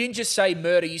 visuals. Like you didn't just say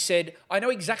murder. You said, I know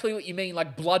exactly what you mean.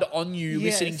 Like blood on you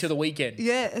Yes. listening to The Weeknd.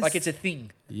 Yes. Like it's a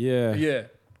thing. Yeah. Yeah.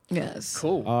 yes.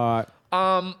 Cool. All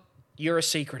right. You're a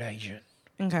secret agent.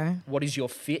 Okay. What is your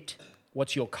fit?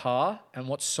 What's your car? And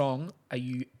what song are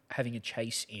you having a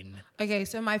chase in? Okay,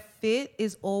 so my fit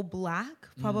is all black,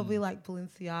 probably like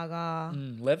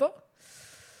Balenciaga. Leather?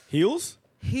 Heels?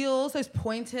 Heels, those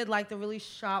pointed, like the really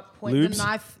sharp point.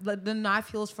 Lubes? The knife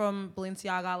heels from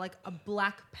Balenciaga, like a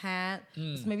black pant,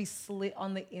 it's maybe slit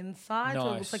on the inside, so it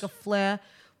looks Nice. like a flare.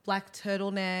 Black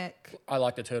turtleneck, I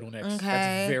like the turtlenecks. Okay.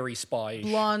 That's very spy-ish.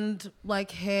 blonde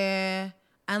like hair,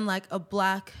 and like a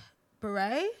black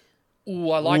beret.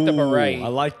 Ooh, I like the beret. I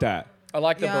like that. I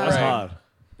like the Yeah. beret. That's hard.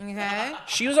 Okay.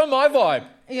 She was on my vibe.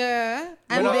 Yeah.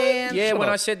 And When I- then yeah, when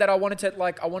up. I said that I wanted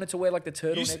to wear like the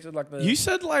You, turtlenecks with like the you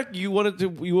said like you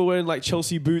were wearing like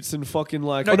Chelsea boots and fucking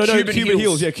like No, Cuban Cuban heels.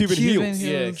 heels. Yeah, Cuban Cuban heels.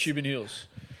 heels. yeah, Cuban heels.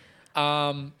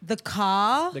 the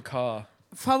car, The car.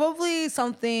 probably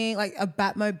something like a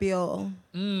Batmobile.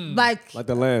 Like, Like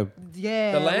the lamb.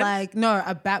 yeah, The lamp? like no,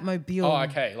 a Batmobile. Oh,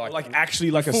 okay. Like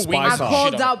actually like a Full spy wings. I car.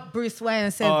 called Shit on up Bruce Wayne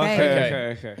and said, Oh, babe,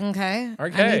 okay, okay. okay, I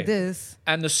Okay. need this.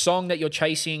 And the song that you're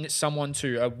chasing someone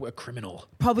to, a criminal.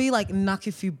 Probably like Knock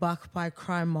If You Buck by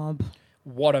Crime Mob.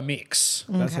 What a mix.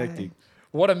 That's Okay. hectic.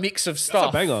 What a mix of That's stuff.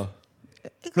 a banger.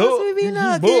 Because we be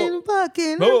knocking,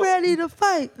 bucking, No. and ready to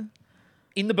fight.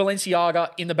 In the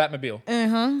Balenciaga, in the Batmobile.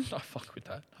 Uh-huh. I fuck with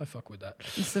that. I fuck with that.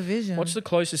 It's the vision. What's the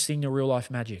closest thing to real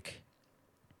life magic?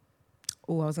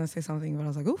 Oh, I was going to say something, but I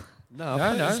was like, ooh. No,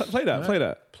 No, play that. Play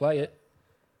that. Play it.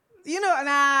 You know,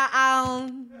 nah,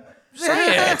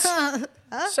 Say it.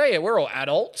 Say it. We're all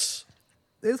adults.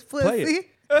 this Play pussy.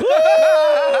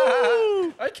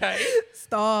 it. Okay.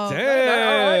 Stop. Damn. No,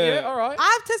 all right. Yeah. All right.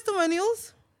 I have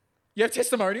testimonials. You have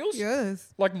testimonials?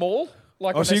 Yes. Like Maul?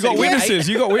 Like Oh, when so they you got said he was witnesses.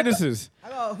 You got witnesses. I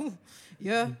go,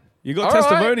 yeah. You got All right.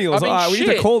 testimonials. I mean, All right, we need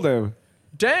to shit. call them.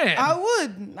 8. Damn. I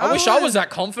would. I wish I would. was that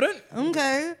confident.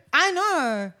 Okay. I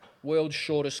know. World's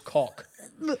shortest cock.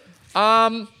 Look.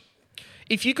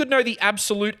 If you could know the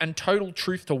absolute and total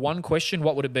truth to one question,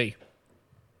 what would it be?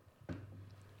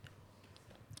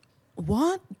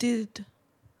 What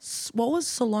was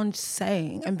Solange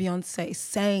saying and Beyonce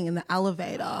saying in the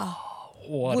elevator?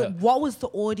 What was the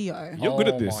audio? You're good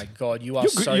at this. Oh my god, you are You're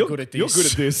so good at this. You're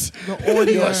good at this. The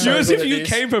audio. so You're as good if at you this.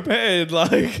 came prepared.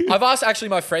 Like I've asked actually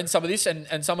my friends some of this,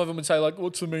 and some of them would say like,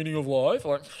 "What's the meaning of life?"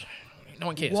 Like, no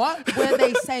one cares. What were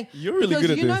they saying? You're really because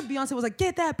good at you this. know Beyonce was like,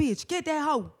 get that bitch, get that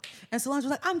hoe. And Solange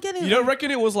was like, I'm getting you don't reckon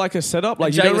it was like a setup? Like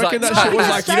And you Jay don't was reckon like, that shit was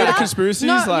like Straight the up. conspiracies?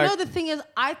 No, like you know the thing is,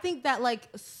 I think that like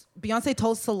Beyonce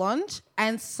told Solange,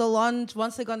 and Solange,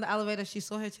 once they got in the elevator, she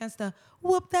saw her chance to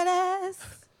whoop that ass.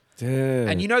 damn.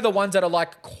 And you know the ones that are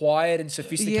like quiet and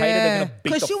sophisticated, they're gonna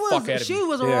beat the she fuck out of she you.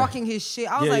 was Yeah. rocking his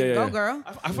shit. I was like, go girl.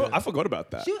 I forgot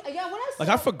about that. Yeah, when I Like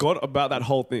saw- I forgot about that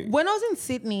whole thing. when I was in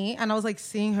Sydney and I was like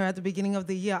seeing her at the beginning of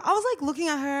the year, I was like looking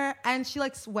at her and she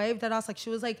like waved at us, like she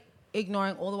was like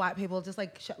ignoring all the white people, just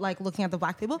like like looking at the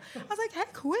black people. I was like, hey,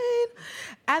 queen.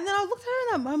 And then I looked at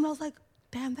her in that moment, I was like,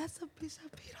 damn, that's a bitch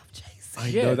that beat up Jay-Z. I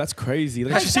Yeah. know that's crazy.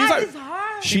 Like, Like, she seems that like is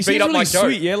her. she beat seems up really like dope.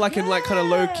 sweet, yeah, like in like kind of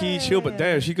low key chill. But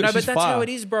damn, she could. No, she's but that's fire. how it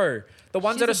is, bro. The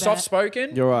ones She's that a are soft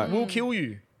spoken, You're right. will kill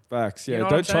you. Facts. Yeah, know what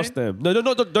don't I'm trust saying? them. No,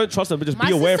 don't trust them. But just My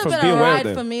be aware sister from better be aware of ride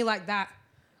for them. me like that.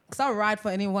 Because I'll ride for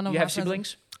any one of You my have friends.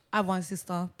 siblings? I have one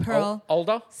sister, Pearl.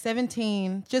 Older?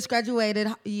 17. Just graduated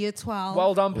year 12.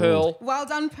 Well done, Pearl. Well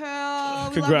done, Pearl.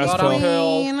 We Congrats, love Pearl. you,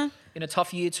 queen. In a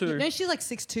tough year too. You know she's like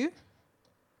 6'2"?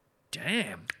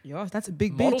 Damn. Yo, that's a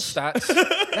big Model bitch. stats.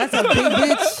 That's a big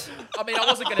bitch. I mean, I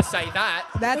wasn't gonna say that.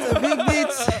 That's a big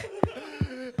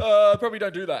bitch. Probably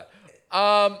don't do that.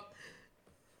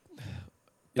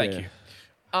 Thank Yeah.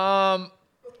 you.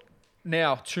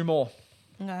 Now, two more.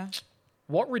 Okay.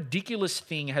 What ridiculous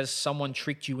thing has someone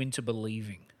tricked you into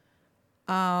believing?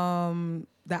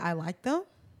 That I like them.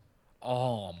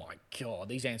 Oh my god,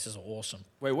 these answers are awesome.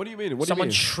 Wait, what do you mean? What Someone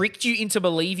do you mean? tricked you into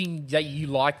believing that you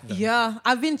like them. Yeah,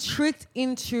 I've been tricked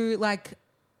into like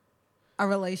a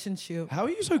relationship. How are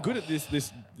you so good at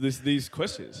these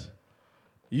questions?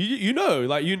 You know,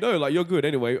 like you're good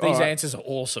anyway. These Alright. answers are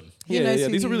awesome. He Yeah, knows yeah,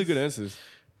 who these are he really is. good answers.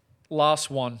 Last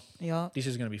one. Yeah. This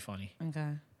is going to be funny.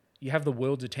 Okay. You have the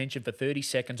world's attention for 30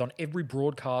 seconds on every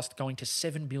broadcast going to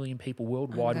 7 billion people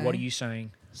worldwide. Okay. What are you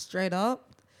saying? Straight up.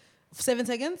 7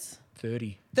 seconds.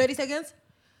 30. 30 seconds.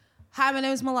 Hi, my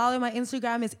name is Malalo. My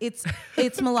Instagram is it's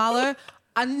Malalo.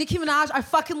 Nicki Minaj, I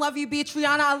fucking love you, bitch.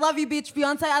 Rihanna, I love you, bitch.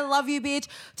 Beyonce, I love you, bitch.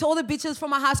 To all the bitches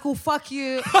from my high school, fuck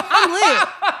you. I'm lit.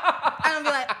 And I'll be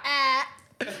like, ah.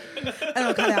 And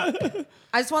I'll cut out.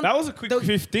 I just want That was a quick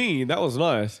 15. That was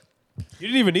nice. You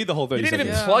didn't even need the whole 30 You didn't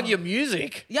seconds. even plug your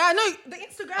music. Yeah, no, the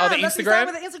Instagram. Oh, the Let's Instagram? start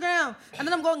with the Instagram. And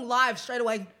then I'm going live straight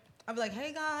away. I'll be like,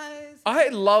 hey, guys. I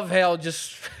love how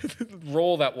just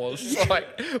raw that was. Like,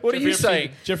 what are you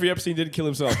saying? Jeffrey Epstein didn't kill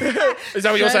himself. Is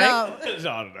that what you're Straight saying? up. I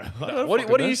don't know.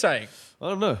 What are you saying? I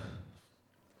don't know.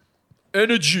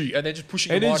 Energy. And then just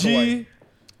pushing the mic away. Energy.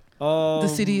 The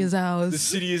city is ours. The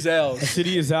city is ours. The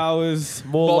city is ours.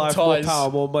 More Mob life, more ties. power,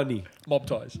 more money. Mob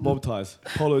ties. Mob ties.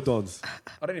 Polo dons.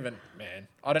 I don't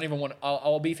even want.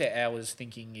 I'll be for hours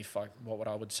thinking what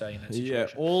I would say in that Yeah,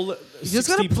 situation. all just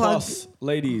 60 gotta plug- plus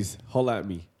ladies, holla at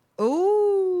me.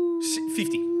 Ooh.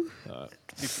 50.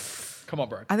 50. Come on,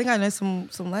 bro. I think I know some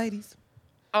ladies.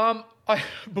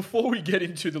 Before we get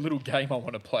into the little game I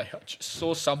want to play, I just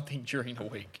saw something during the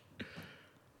week.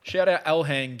 Shout out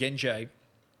Alhan Genjay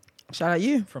Shout out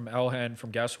you. from Alhan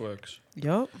from Gasworks.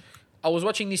 Yup. I was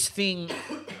watching this thing,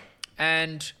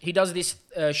 and he does this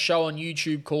show on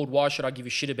YouTube called "Why Should I Give a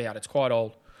Shit About?" It's quite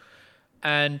old,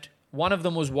 and one of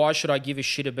them was "Why Should I Give a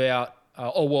Shit About?"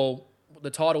 The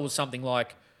title was something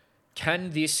like,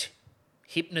 "Can this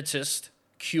hypnotist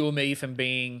cure me from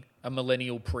being a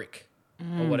millennial prick?"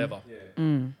 or whatever.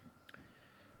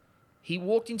 He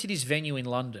walked into this venue in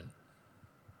London.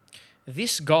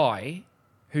 This guy,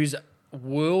 who's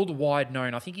worldwide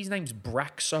known, I think his name's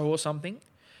Braxo or something.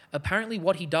 Apparently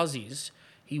what he does is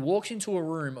he walks into a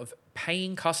room of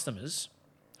paying customers,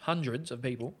 hundreds of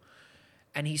people,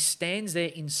 and he stands there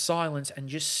in silence and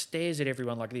just stares at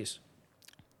everyone like this.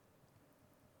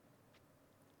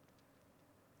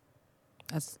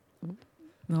 That's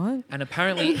no. And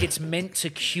apparently it's meant to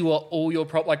cure all your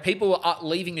problems. Like people are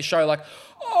leaving the show like,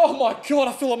 oh my God,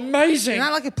 I feel amazing. Isn't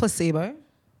that like a placebo?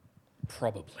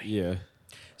 Probably. Yeah.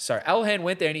 So Alhan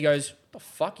went there and he goes, "The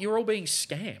fuck, you're all being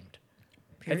scammed."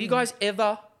 Have you guys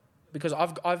ever? Because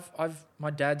my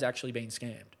dad's actually been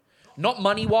scammed, not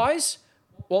money wise.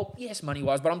 Well, yes, money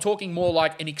wise, but I'm talking more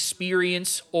like an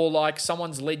experience or like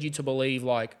someone's led you to believe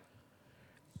like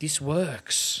this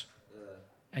works,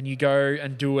 and you go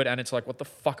and do it, and it's like, what the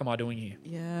fuck am I doing here?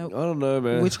 Yeah. I don't know,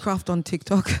 man. Witchcraft on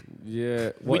TikTok.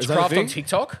 Yeah. What, is that a Witchcraft on thing?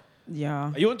 TikTok.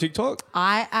 Yeah. Are you on TikTok?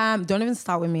 I am. Don't even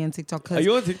start with me on TikTok. 'Cause Are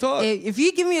you on TikTok? if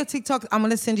you give me a TikTok, I'm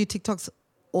gonna send you TikToks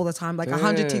all the time, like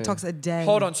 100 Damn. TikToks a day.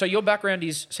 Hold on. So your background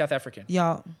is South African.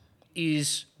 Yeah.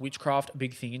 Is witchcraft a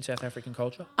big thing in South African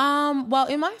culture? Well,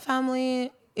 in my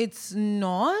family, it's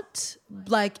not.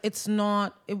 Like, it's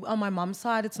not on my mom's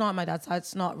side. It's not on my dad's side.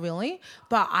 It's not really.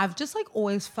 But I've just like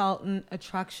always felt an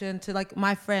attraction to like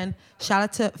my friend. Shout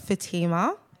out to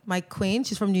Fatima, my queen.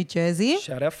 She's from New Jersey.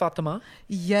 Shout out Fatima.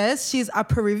 Yes, she's a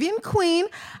Peruvian queen.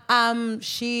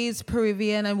 She's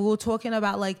Peruvian, and we were talking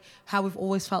about like how we've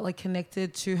always felt like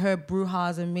connected to her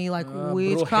brujas and me, like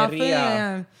witchcraft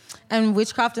brujeria. and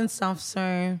witchcraft and stuff.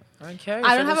 So Okay.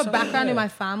 I don't have a background in my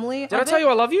family. Did I tell you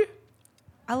I love you?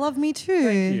 I love me too.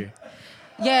 Thank you.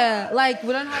 Yeah, like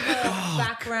we don't have a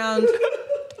background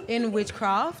in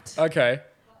witchcraft, Okay.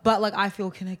 but like I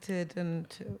feel connected and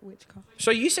to witchcraft.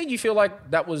 So you said you feel like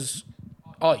that was...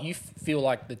 Oh, you feel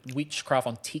like the witchcraft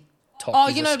on TikTok Oh,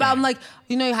 is you a know, but scam. I'm like,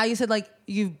 you know how you said like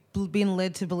you've been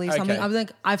led to believe something. Okay. I'm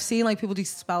like, I've seen like people do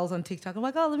spells on TikTok. I'm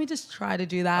like, oh, let me just try to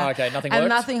do that. Oh, okay, nothing and works?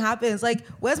 nothing happens. Like,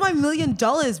 where's my $1 million,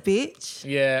 bitch?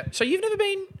 Yeah. So you've never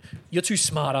been... You're too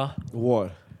smarter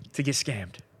What? to get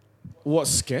scammed. What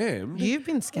scam? You've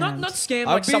been scammed. Not scammed I've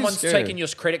like been someone's scammed. taking your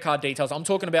credit card details. I'm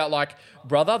talking about like,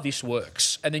 brother, this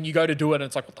works. And then you go to do it and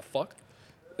it's like, what the fuck?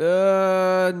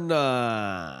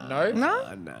 Nah. No?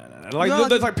 No? Nah. Like, You're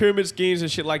there's like pyramid schemes and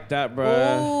shit like that, bro.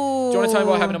 Oh. Do you want to tell me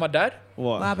what happened to my dad?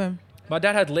 What? What happened? My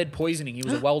dad had lead poisoning. He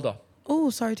was a welder Oh,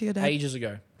 sorry to your dad. ages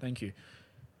ago. Thank you.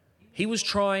 He was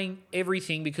trying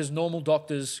everything because normal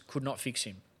doctors could not fix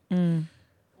him.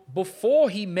 Before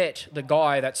he met the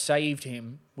guy that saved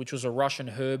him, which was a Russian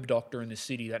herb doctor in the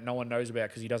city that no one knows about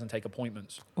because he doesn't take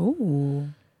appointments. Oh.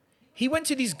 He went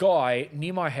to this guy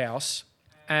near my house,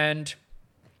 and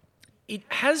it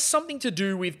has something to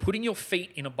do with putting your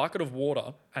feet in a bucket of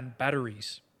water and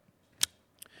batteries.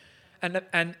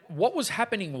 And what was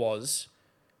happening was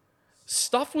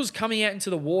stuff was coming out into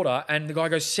the water, and the guy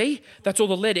goes, "See, that's all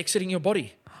the lead exiting your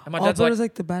body." And my Oh, I dad's thought it like, was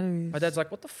like the batteries. my dad's like,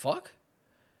 "What the fuck?"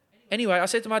 Anyway, I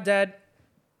said to my dad,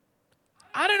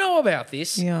 "I don't know about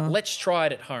this. Yeah. Let's try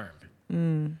it at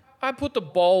home." I put the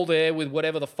bowl there with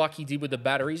whatever the fuck he did with the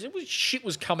batteries. Shit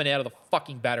was coming out of the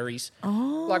fucking batteries.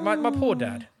 Oh. Like my poor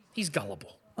dad, he's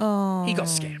gullible. Oh. He got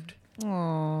scammed.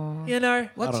 Oh. You know?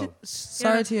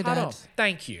 Sorry to your I dad. don't.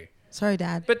 Thank you. Sorry,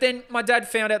 dad. But then my dad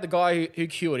found out the guy who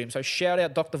cured him. So shout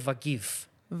out Dr. Vagiv.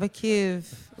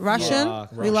 Vakiv. Russian? Yeah,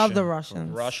 We love the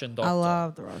Russians. Russian I doctor.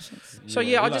 love the Russians. So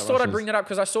Yeah, I we just like thought I'd Russians. bring that up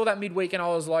because I saw that midweek and I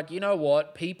was like, you know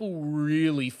what? People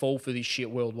really fall for this shit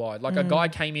worldwide. Like a guy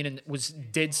came in and was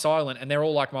dead silent and they're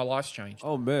all like, my life's changed.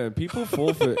 Oh man, people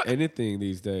fall for anything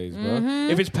these days, bro.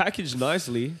 If it's packaged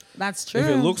nicely, That's true. if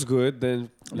it looks good, then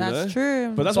you That's know?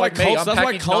 true. But that's It's why like me, cults. I'm That's why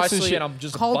packaged cults and nicely shit. and I'm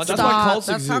just Cult a bunch That's of style. why cults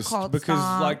That's how exist cults because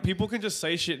start. like people can just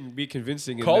say shit and be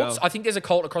convincing. And cults. now- I think there's a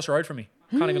cult across the road from me.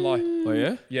 Can't even lie. oh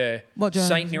yeah. Yeah. What genre?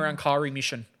 Saint Nirankari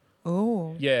Mission.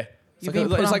 Oh. Yeah. It's You're like, being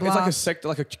put on it's like a blast. sect,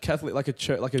 like a Catholic, like a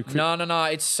church, like a. No.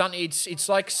 It's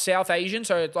like South Asian,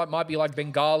 so it like might be like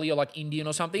Bengali or like Indian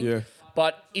or something. Yeah.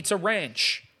 But it's a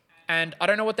ranch, and I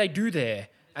don't know what they do there.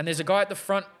 And there's a guy at the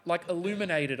front like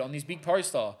illuminated on this big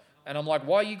poster, and I'm like,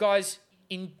 why are you guys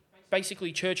in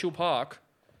basically Churchill Park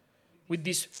with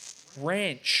this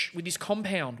ranch, with this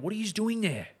compound? What are you doing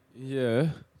there? Yeah.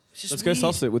 It's just Let's go weird.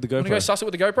 suss it with the GoPro. Wanna go suss it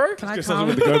with the GoPro? Can I Go suss it come?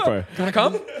 with the GoPro. Wanna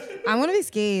come? I'm gonna be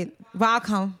scared, but I'll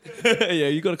come. yeah,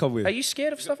 you gotta come with. Are you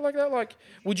scared of stuff like that? Like,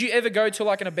 would you ever go to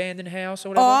like an abandoned house or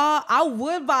whatever? Oh, I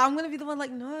would, but I'm gonna be the one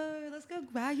like, no, let's go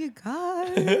grab you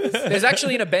guys. There's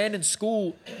actually an abandoned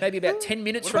school, maybe about 10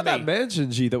 minutes What from about me. that mansion,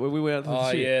 G, that we went out to the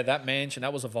Oh shit? yeah, that mansion,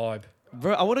 that was a vibe.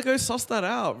 Bro, I want to go suss that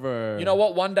out, bro. You know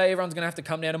what? One day everyone's gonna have to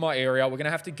come down to my area. We're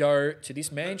gonna have to go to this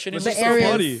mansion in Let's The just go areas.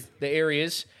 party. the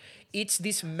areas. It's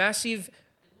this massive.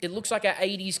 It looks like an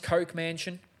 80s Coke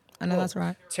mansion, I know that's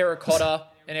right. terracotta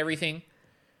and everything.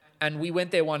 And we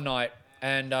went there one night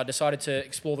and decided to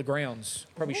explore the grounds.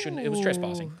 Probably shouldn't. It was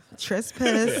trespassing. Ooh,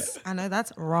 Trespass. I know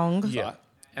that's wrong. Yeah.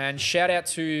 And shout out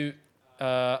to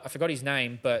I forgot his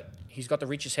name, but he's got the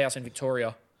richest house in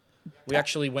Victoria. We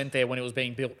actually went there when it was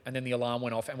being built, and then the alarm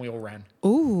went off, and we all ran,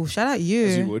 Ooh, shout out you.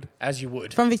 As you would. as you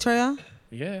would. From Victoria.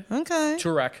 Yeah. Okay.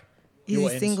 Turak. Is your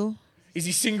he ends. single? Is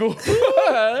he single?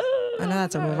 I know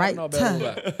that's a I right. don't know about all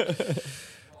that.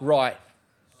 Right.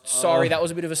 Sorry, that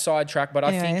was a bit of a sidetrack, but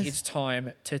I think Anyways. it's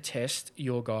time to test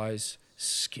your guys'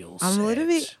 skills. I'm a little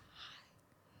bit-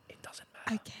 It doesn't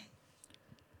matter. Okay.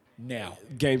 Now,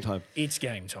 Game time. it's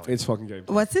game time. It's fucking game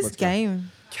time. What's this Let's go.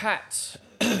 game? Kat,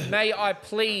 may I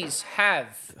please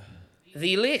have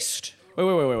the list?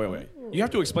 Wait. You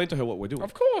have to explain to her what we're doing.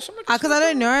 Of course. I'm not Because I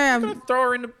don't know. going to throw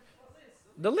her in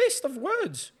the list of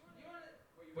words.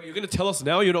 Wait, you're going to tell us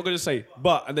now? You're not going to say,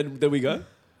 but, and then we go?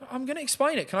 I'm going to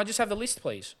explain it. Can I just have the list,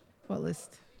 please? What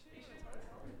list?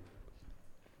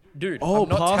 Dude, Oh, I'm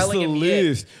not pass telling the him yet.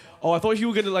 list. Oh, I thought you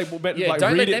were going to Yeah, like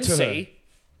don't read let it them to her. see.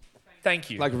 Thank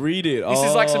you. Like read it. This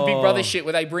is like some Big Brother Oh. shit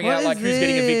where they bring What out like is who's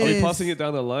getting Are evicted. we this? passing it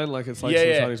down the line like it's like Yeah, some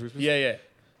yeah, Chinese whispers? yeah.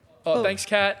 Oh, thanks,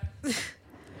 Kat.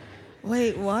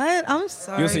 Wait, what? I'm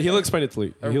sorry. He'll explain it to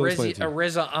you. He'll explain it to you.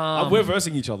 Reza We're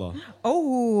versing each other.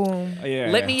 Oh. Yeah.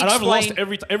 Let me And I've lost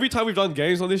explain- every time we've done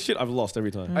games on this shit. I've lost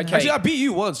every time. Okay. Actually, I beat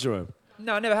you once, Jerome.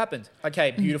 No, it never happened. Okay,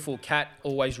 beautiful. Kat,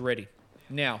 always ready.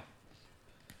 Now,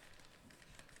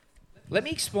 let me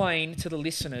explain to the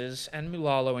listeners and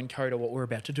Mulalo and Coda what we're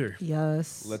about to do.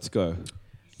 Yes. Let's go.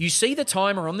 You see the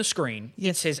timer on the screen.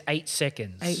 Yes. It says 8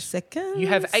 seconds. 8 seconds. You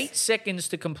have 8 seconds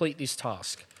to complete this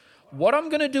task. What I'm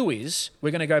going to do is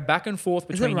we're going to go back and forth Is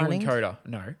it between you and running? Coda.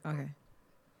 No. Okay.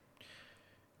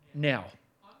 Now,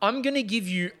 I'm going to give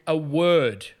you a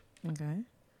word. Okay. I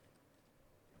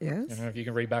Yes. don't know if you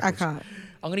can read I backwards. can't.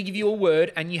 I'm going to give you a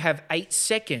word, and you have 8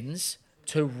 seconds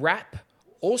to rap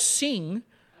or sing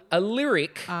a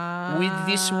lyric with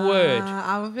this word.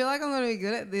 I feel like I'm gonna be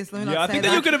good at this. Let me Yeah, not I say think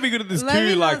that you're going to be good at this Let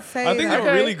me too. not Like, say I think that. you're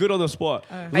Okay. really good on the spot.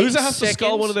 8 Loser has to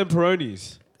skull seconds. one of them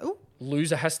Peronis. Oh,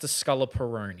 Loser has to skull a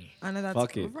Peroni. I know that's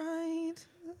Fuck it. right.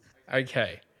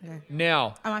 Okay. Okay.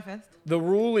 Now, Am I first? the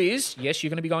rule is, yes, you're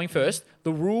going to be going first.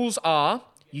 The rules are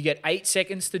you get 8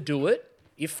 seconds to do it.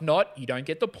 If not, you don't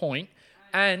get the point.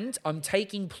 And I'm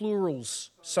taking plurals.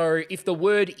 So if the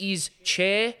word is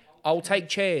chair, I'll take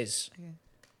chairs.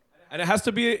 And it has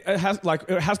to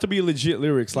be legit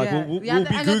lyrics. Like Yeah. we'll We have be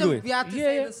to- and then googling. You have to Yeah,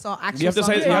 say yeah. the song. Actual You have to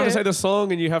say song. you have to Yeah. say the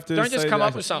song, and you have to Don't just say come the up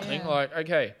actual- with something Yeah. like,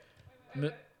 okay.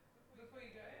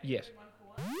 Yes.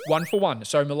 1 for 1.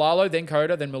 So Malalo, then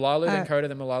Coda, then Malalo, then Coda,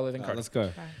 then Malalo, then Coda. Let's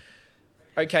go.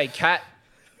 Okay, Kat.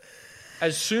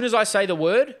 As soon as I say the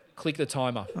word, click the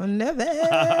timer. I'm nervous.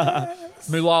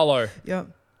 Mulalo. Yep.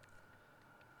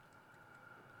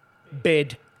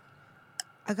 Bed.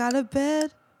 I got a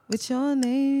bed with your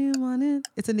name on it.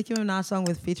 It's a Nicki Minaj song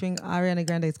with featuring Ariana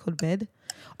Grande. It's called Bed.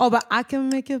 Oh, but I can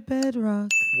make your bed rock.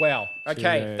 Wow.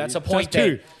 Okay, Yeah, that's a that's point 2.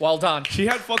 there. Well done. She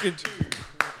had fucking 2.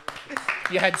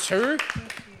 You had 2.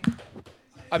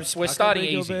 We're starting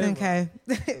make your easy. bed.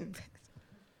 Okay.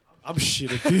 I'm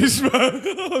shit at this, bro.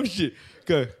 I'm shit.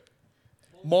 Go.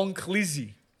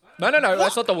 Monclizzy. No,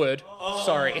 that's not the word.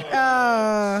 Sorry.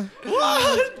 uh,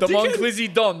 The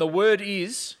Monclizzy Don. The word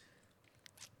is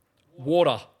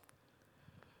water.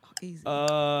 easy.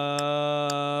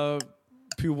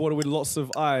 Pure water with lots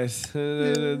of ice.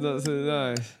 Lots of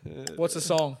ice. What's the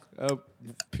song?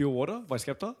 Pure water by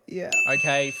Skepta. Yeah.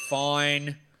 Okay,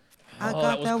 fine. I Oh, got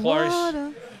that was that close.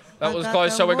 water. That was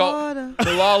close. So we got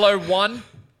Mulalo 1,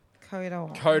 Coda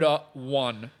 1. Coda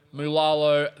 1.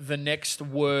 Mulalo, the next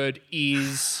word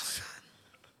is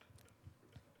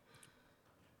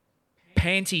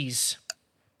panties.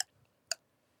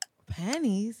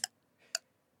 Panties?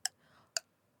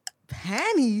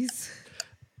 Panties?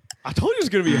 I told you it was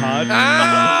gonna be hard.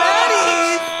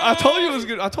 I told you it was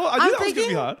good. I knew that was gonna be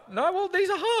thinking- hard. No, well, these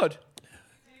are hard.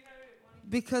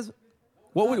 Because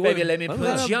Baby, let me what-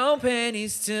 put your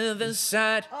panties to the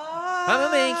side.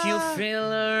 I'ma make you feel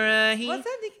alright. what's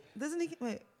that? Doesn't he?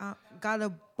 Wait, got a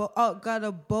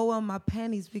bow on my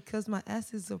panties because my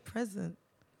ass is a present.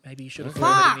 Maybe you should have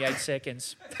thought it in the 8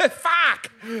 seconds.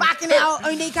 Fuck! Fucking hell,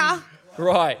 Onika.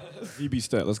 Right. You be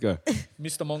stat. Let's go.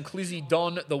 Mr. Monclizzy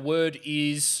Don, the word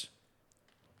is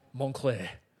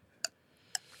Montclair.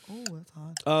 Oh, that's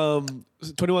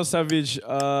hard. 21 Savage.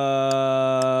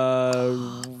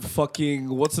 Fucking.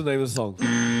 What's the name of the song?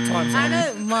 I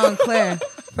know Montclair.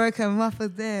 Broken muffler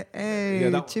there. Hey, Yeah,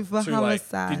 that one. triple Too late.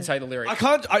 homicide. Didn't say the lyric. I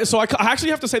can't. I actually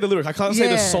have to say the lyric. I can't say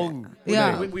the Yeah. song.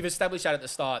 Yeah. We've established that at the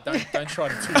start. Don't try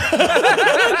to do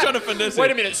that. I'm trying to finesse Wait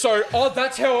a it. minute. So,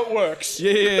 that's how it works.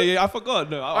 Yeah. I forgot.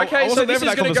 No. I Okay, so wasn't there this for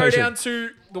is that going to go conversation. down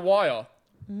to the wire.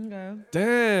 Okay.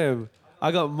 Damn.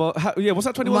 I got. What's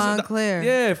that? 21. Montclair.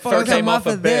 Yeah. Fuck. First came off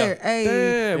muffler a bear. there. Hey,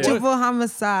 Damn. triple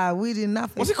homicide. We did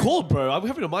nothing. What's it called, bro? I'm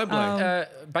having a mind blank.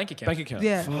 Bank account. Bank account.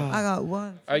 Yeah, Fuck. I got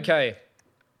one. Okay.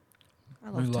 I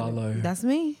love Mulalo. Teddy. That's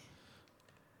me.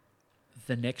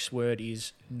 The next word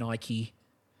is Nike.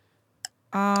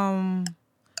 I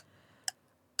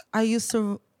used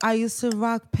to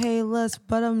rock Payless,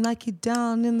 but I'm Nike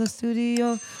down in the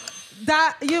studio.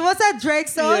 What's that Drake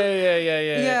song?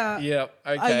 Yeah.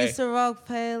 I Okay. used to rock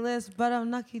Payless, but I'm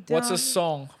Nike down. What's a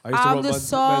song? I used to run the my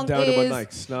song man down in my is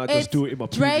Nikes. Now I just it's do it in my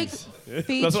Drake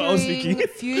PJs. That's what I was featuring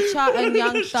thinking. Future and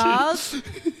Young Thug,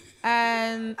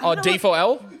 and I Oh, don't know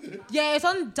D4L? yeah, it's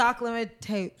on Dark Limit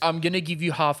tapes. I'm going to give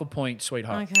you half a point,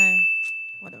 sweetheart. Okay,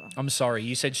 whatever. I'm sorry.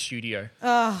 You said studio.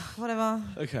 Whatever.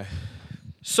 Okay.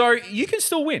 So you can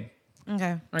still win.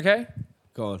 Okay. Okay?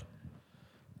 Go on.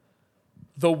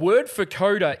 The word for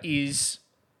coda is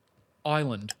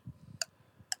island.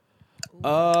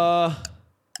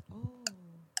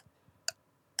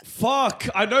 Fuck.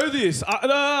 I know this. Wait.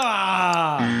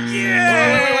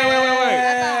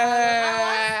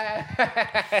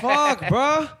 Fuck,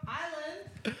 bro.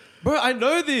 Bro, I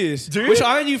know this. Which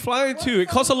island you flying to? It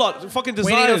costs a lot. Fucking We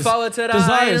desires. need to follow to the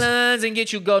Desires. islands and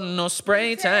get you golden or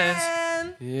spray tans.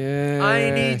 Yeah. I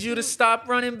need you to stop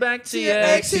running back to your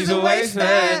Ex, ex. he's a waste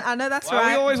man. I know that's Why right.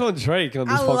 we always want Drake on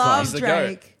this I podcast? love the goat.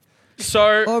 Drake.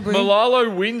 So Aubrey.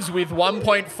 Malalo wins with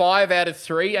 1.5 out of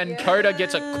 3 and Coda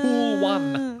gets a cool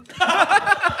 1.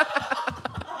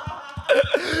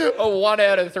 A 1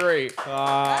 out of 3.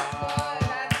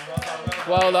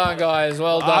 Well done, guys.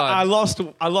 Well I done.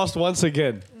 lost once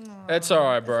again. It's all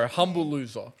right, bro. Humble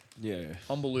loser. Yeah.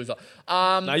 Humble loser.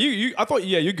 Now you I thought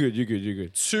you're good. You're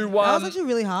good. To That was actually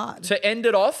really hard. to end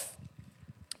it off,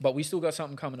 but we still got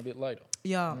something coming a bit later.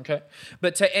 Yeah. Okay.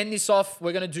 But to end this off,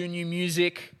 we're gonna do new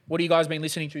music. What have you guys been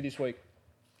listening to this week?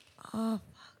 Oh,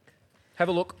 fuck. Have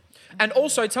a look. And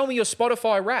also tell me your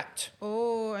Spotify Wrapped.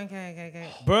 Oh, okay.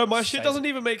 Bro, my shit doesn't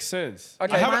even make sense.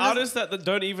 Okay. I have Mine artists that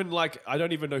don't even like. I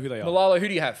don't even know who they are. Malala, who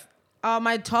do you have?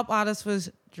 My top artist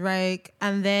was Drake,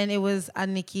 and then it was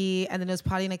Nicki, and then it was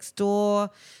Party Next Door,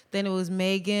 then it was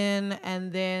Megan, and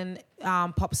then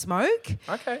Pop Smoke.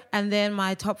 Okay. And then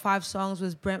my top 5 songs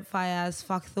was Brent Faiyaz,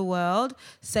 Fuck the World.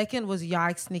 Second was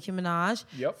Yikes, Nicki Minaj.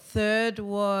 Yep. Third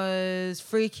was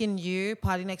Freaking You,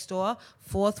 Party Next Door.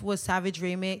 Fourth was Savage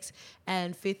Remix.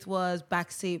 And fifth was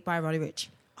Backseat by Roddy Ricch.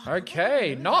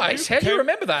 Okay, nice. How do you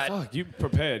remember that? Fuck, you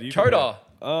prepared. You Coda.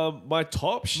 prepared. My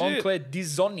top shit. Montclair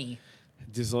Dizoni.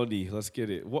 Disney. Let's get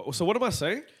it. So what am I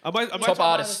saying? Am I Top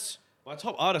artists. My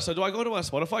top artist. So do I go to my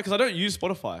Spotify? Because I don't use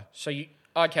Spotify. So you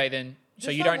okay then?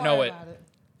 So you don't know it.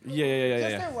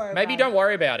 Yeah. Maybe don't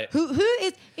worry about it. Who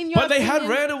is, in your But they had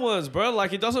opinion, random ones, bro.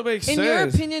 Like it doesn't make in sense. your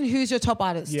opinion, who's your top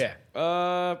artist? Yeah.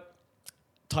 Ty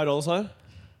Dolla $ign.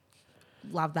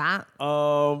 Love that.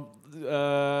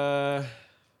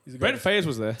 Brent Faiyaz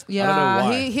was there. Yeah, I don't know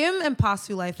why. him and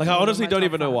Pasu Life. Like, I honestly don't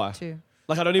even know why. Too.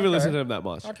 Like I don't even listen to him that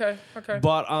much. Okay.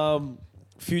 But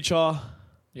Future,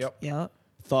 Yep. Yep.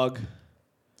 Thug,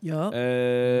 Yep.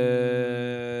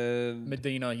 and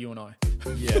Medina, you and I.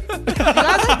 yeah,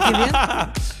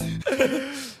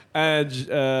 Gideon. and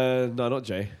no, not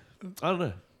Jay. I don't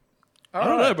know. I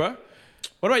don't Alright. know, bro.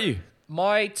 What about you?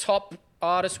 My top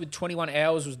artist with 21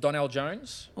 hours was Donnell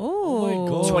Jones. Oh.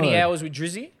 God. 20 hours with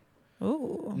Drizzy.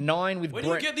 Ooh. 9 with Where do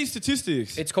you Brent. get these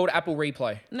statistics? It's called Apple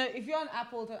Replay. No, if you're on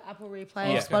Apple, the Apple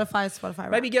Replay, Yeah. Spotify.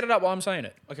 Maybe get it up while I'm saying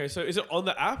it. Okay, so is it on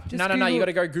the app? Just No. You Google- got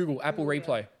to go Google Apple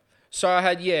Replay. So I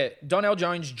had Donnell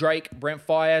Jones, Drake, Brent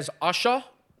Fayez, Usher,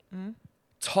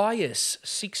 Tyus,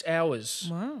 6 hours.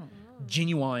 Wow.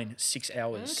 Genuine, 6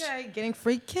 hours. Okay, getting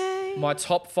freaky. My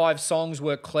top 5 songs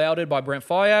were Clouded by Brent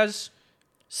Fayez,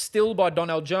 Still by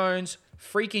Donnell Jones,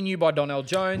 Freaking You by Donnell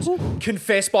Jones,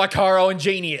 Confess by Caro and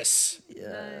Genius,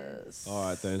 Yes. All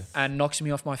right then. and Knocks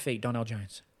Me Off My Feet, Donnell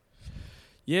Jones.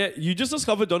 Yeah, you just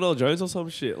discovered Donald Jones or some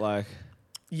shit. Like,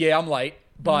 Yeah, I'm late,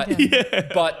 but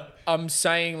but I'm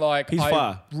saying like He's I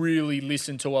fire. really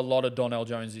listened to a lot of Donnell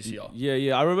Jones this year.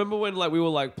 yeah. I remember when like we were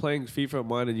like playing FIFA at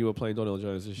mine and you were playing Donald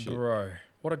Jones and shit. Bro,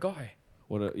 what a guy.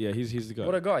 He's the guy.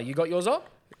 What a guy. You got yours up?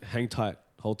 Hang tight,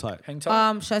 hold tight. Hang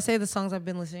tight. Should I say the songs I've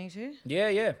been listening to?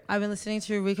 Yeah. I've been listening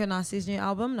to Rico Nasty's new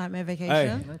album, Nightmare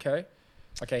Vacation. Okay.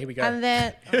 Okay, here we go. And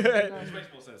then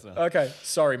Okay,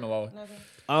 sorry, Malala.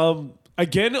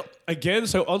 Again.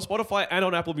 So on Spotify and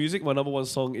on Apple Music, my number 1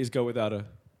 song is "Go Without Her."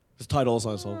 It's a Ty Dolla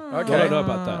 $ign song. Okay. I don't know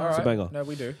about that. All It's a right. banger. No,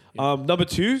 we do. Yeah. Number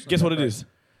 2, guess what it is?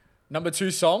 Number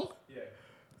 2 song? Yeah.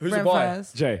 Who's it Brent by?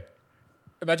 Fayez. Jay.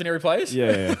 Imaginary Players?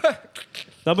 Yeah.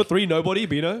 Number 3, Nobody,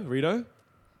 Rito.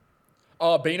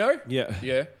 Oh, Beano? Yeah.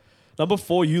 Yeah. Number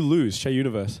 4, You Lose, Shay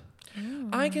Universe.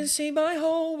 I can see my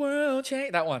whole world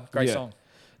change. That one. Great Yeah. song.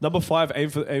 Number 5, Aim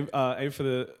for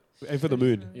the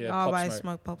Moon. Yeah, Oh, Pop by Smoke.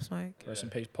 Smoke Pop Smoke. Rest in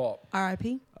peace, Pop.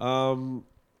 R.I.P.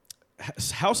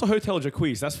 House or Hotel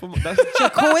Jacquees. That's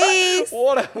Quiz.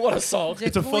 What a song.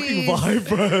 it's a fucking Jacquees.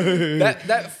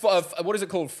 vibe, bro. What is it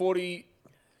called? 40.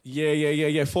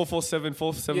 Yeah. 447,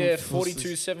 447. Yeah,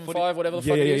 4275, whatever the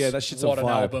fuck it is. Yeah. That shit's What a an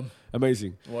vibe. album.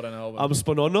 Amazing. What an album.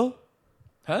 Sponono.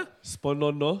 Huh?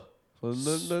 Sponono.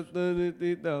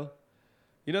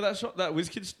 You know that shot, that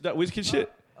WizKid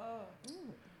shit?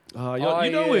 You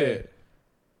know yeah. it.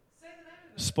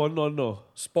 Sponono.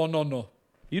 Sponono.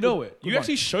 You know it. good You one.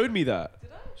 actually showed me that. I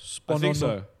Sponono. think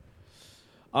so.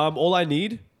 All I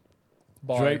Need.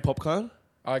 By- Drake Popcorn.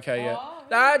 Okay, yeah.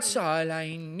 That's all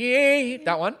I need.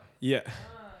 That one? Yeah.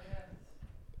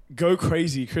 Go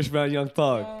Crazy, Chris Brown, Young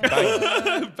Thug.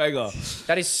 Banger.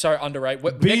 That is so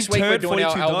underrated. Being Next week we're turned doing our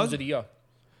 42 albums dog. of the year.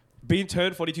 Being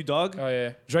Turned, 42 Dog. Oh,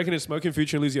 yeah. Drake and His Smoking,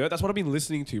 Future and Lose Your Earth. That's what I've been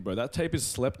listening to, bro. That tape is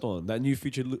slept on. That new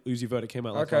Future Lose Your Vert came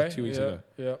out like 2 weeks ago.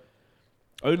 Yeah.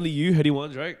 Only You, Heady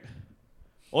One, Drake.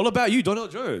 All About You,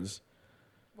 Donald Jones.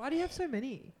 Why do you have so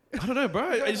many? I don't know,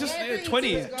 bro. It's just Yeah, it's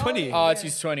 20. going. 20. Oh, it's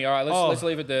his 20. All right, let's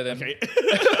leave it there then. Okay.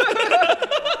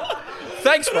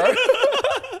 Thanks, bro.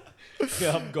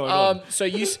 Yeah, I'm going on. So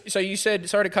you said,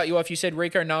 sorry to cut you off. You said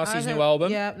Rico Nasty's new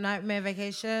album. Yeah, Nightmare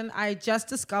Vacation. I just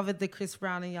discovered the Chris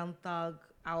Brown and Young Thug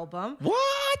album. What?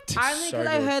 I think So that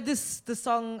I good. heard the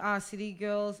song City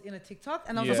Girls in a TikTok,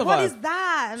 and I was Yeah. like, "What is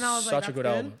that?" And I was Such like, a "That's good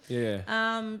album.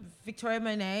 Yeah. Victoria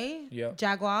Monet, Yeah.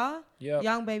 Jaguar, Yeah.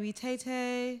 Young Baby Tay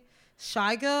Tay,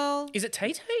 Shy Girl. Is it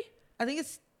Tay Tay? I think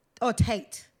it's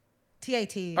Tate,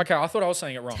 T-A-T. Okay, I thought I was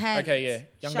saying it wrong. Tate. Okay, yeah.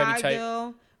 Young Shy Baby Tate.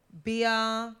 Girl,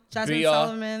 Bia, Jasmine Bia.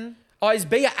 Solomon. Oh, it's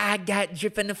Bia. I got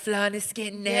drip in the floor and it's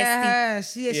getting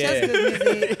nasty. Yeah, she has good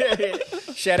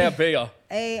music. Shout out Bia.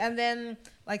 Hey, and then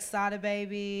like Starter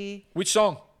Baby, Which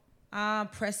song?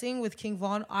 Pressing with King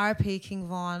Von, R.I.P. King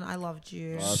Von. I loved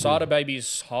you. Sada Baby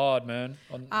is hard, man.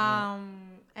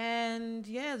 And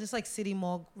yeah, just like City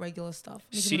Morgue regular stuff.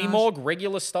 Nicki City Minaj. Morgue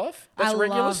regular stuff. That's I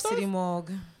regular love stuff. City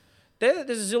Morgue.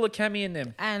 There's Zilla Cami in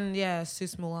them. And yeah,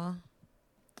 Sus Muller.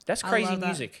 That's I crazy love that.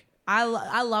 music. I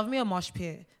love me a mosh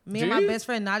pit. Me Do and my you? best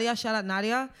friend Nadia, shout out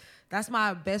Nadia. That's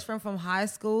my best friend from high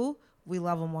school. We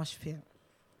love a mosh pit.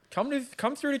 Come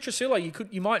through to Tresilla.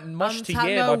 You might mosh to no,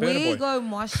 Yeah by we Burna Boy. go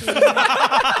moshing.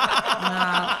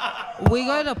 We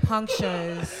go to punk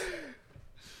shows.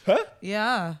 Huh?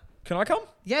 Yeah. Can I come?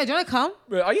 Yeah, do you want to come?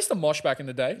 I used to mosh back in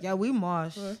the day. Yeah, we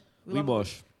mosh. We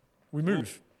mosh. We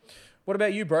move. What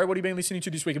about you, bro? What have you been listening to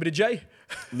this week? A bit of Jay?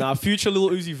 Nah, Future, Lil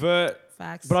Uzi Vert.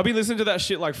 Facts. But I've been listening to that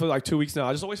shit like for like 2 weeks now.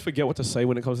 I just always forget what to say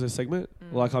when it comes to this segment.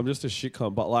 Like I'm just a shit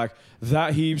cunt. But like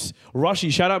that heaps. Rushy,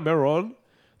 shout out Meron.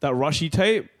 That Rushy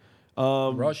tape.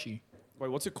 Rushy. Wait,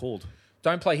 what's it called?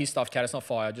 Don't play his stuff, Cat. It's not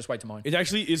fire. Just wait to mine. It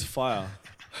actually is fire.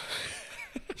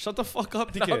 Shut the fuck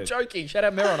up, No, I'm dickhead. joking. Shout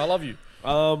out Meron. I love you.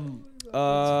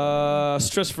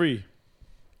 Stress free.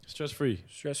 Stress free.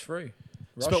 Stress free.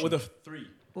 Spelled with a 3.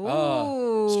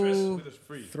 Ooh. Stress with a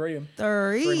 3. 3 'em.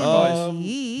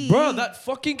 Three. Bro, that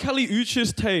fucking Kali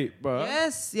Uchis tape, bro.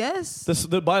 Yes, yes.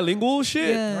 The bilingual shit.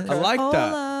 Yes. I like that.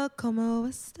 Hola, como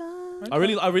esta? I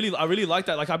really like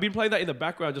that. Like I've been playing that in the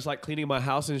background, just like cleaning my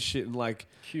house and shit, and like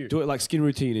Cute. do it like skin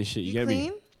routine and shit. You, You get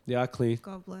clean? me? Yeah, I clean.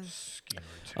 God bless.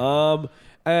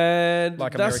 And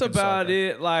Like that's American about Psycho.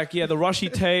 it. Like, yeah, the Rushy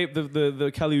tape,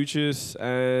 the Caliuchis,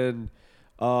 and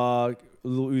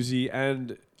Lil Uzi,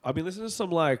 and I've been listening to some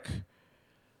like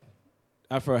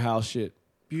Afro house shit,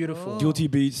 Beautiful. guilty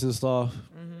beats and stuff.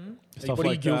 Stuff What are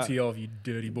you like guilty of, you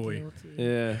dirty boy? Guilty.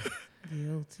 Yeah,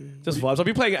 Guilty. just vibes. I've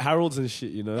been playing at Harold's and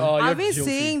shit, you know. Oh, you're I've been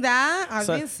guilty. seeing that. I've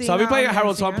been seeing So I've been that playing on at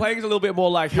Harold's. So I'm Instagram. playing a little bit more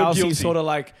like You're housey, guilty. sort of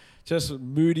like just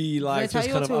moody, like tell just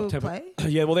you kind of what up to tempo. play?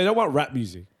 Yeah, well, they don't want rap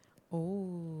music.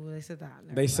 Oh, they said that.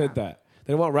 Never They said rap. that.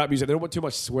 They don't want rap music. They don't want too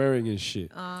much swearing and shit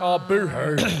Oh,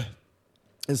 boo-hoo.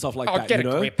 and stuff like Oh, that. get you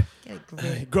a know, grip. Get a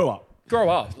grip. grow up. Grow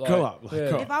up. Like, Grow up, like,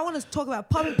 grow up. If I want to talk about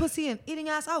popping pussy and eating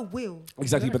ass, I will.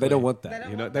 Exactly, but they don't want that.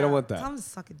 You know, they don't want that. Time to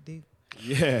suck a dick.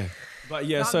 Yeah, but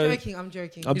yeah. No, so I'm joking. I'm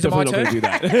joking. I'm Is it my definitely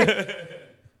not going to do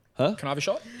that. Can I have a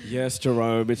shot? Yes,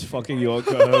 Jerome, it's fucking your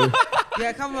go.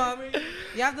 Yeah, come on.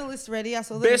 You have the list ready. I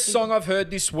saw the Best list. song I've heard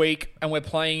this week, and we're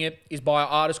playing it, is by an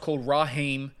artist called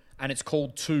Raheem, and it's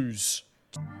called Twos.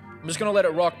 I'm just gonna let it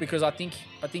rock because I think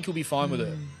he'll be fine with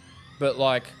it. But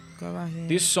like Go right here.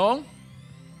 this song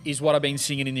is what I've been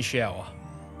singing in the shower.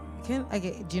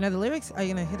 Okay, do you know the lyrics? Are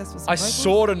you gonna hit us with some I vocals?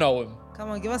 sorta know him. Come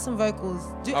on, give us some vocals.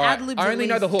 Do All right, ad libs. I at only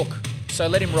know the least. hook, so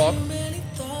let him rock. Too many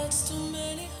thoughts, too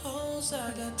many holes.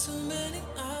 I got too many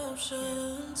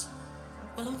options.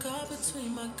 Well, I'm caught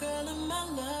between my girl and my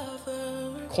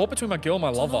lover. Caught between my girl and my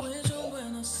lover.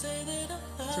 When I say that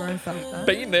I love Jerome felt that.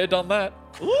 Been there, done that.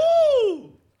 Woo!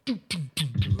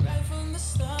 right from the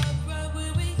start, right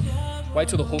where we are. Wait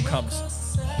till the hook comes.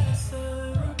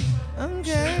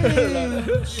 Okay.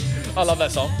 I love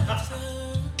that song.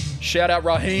 Shout out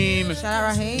Raheem. Shout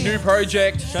out Raheem. New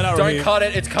project. Shout out Don't Raheem. cut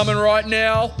it. It's coming right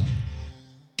now.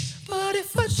 But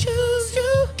if I choose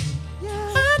you,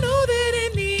 I know that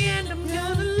in the end I'm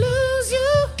gonna lose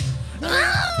you.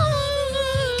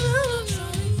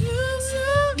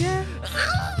 Yeah.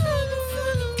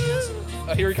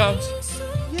 Oh, here he comes.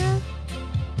 Yeah.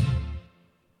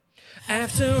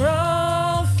 After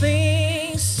all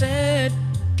things said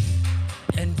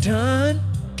and done,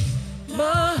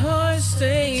 my heart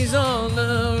stays on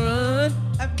the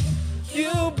run.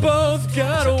 You both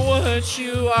got what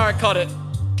you are. Cut it.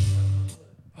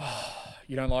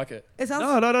 You don't like it? It sounds.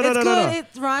 No. It's No, good. no. It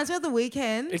rhymes with the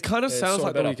weekend. It kind of Yeah, sounds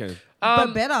sort like of the better. weekend,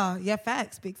 but better. Yeah,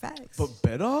 facts. Big facts. but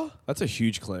better. That's a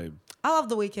huge claim. I love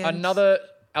the weekend. Another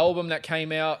album that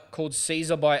came out called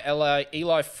Caesar by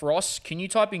Eli Frost. Can you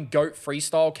type in Goat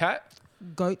Freestyle Cat?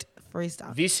 Goat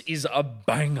freestyle. This is a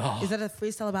banger. Is that a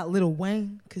freestyle about Lil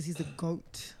Wayne? Because he's a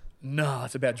goat. Nah,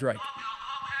 it's about Drake.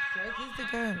 Drake is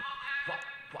the goat.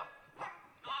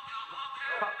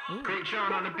 This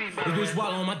bitch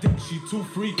wild on my dick, she too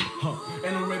free, huh?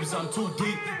 And the ribs, I'm too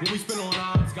deep. When we spin on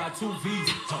lines, got 2 V's,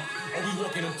 huh? Are we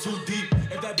walking them too deep?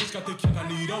 If that bitch got the kick, I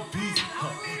need a piece,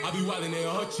 huh? I be wildin' in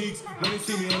her cheeks. When they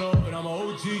see me in and I'm a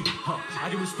OG, huh? I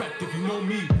get respect if you know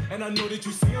me. And I know that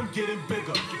you see I'm getting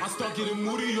bigger. I start getting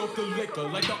moody off the liquor.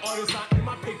 Like the artist I am,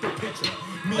 I pick the picture.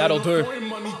 Me That'll and do. my boy,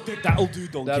 money thick. That'll do,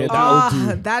 don't That'll care. do.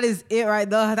 That'll do. That is it right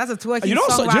there. That's a twerking You know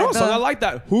what song song? You know right what song? I there. like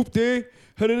that. Hoop day.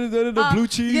 The blue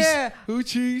cheese. yeah. Blue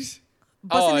cheese.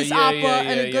 Busting Oh, this yeah, opera yeah,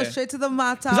 and it yeah, goes yeah. straight to the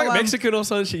mata. It's like Mexican or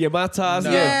some shit. Yeah, matas.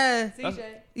 No. Yeah. Yeah.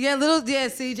 Yeah, little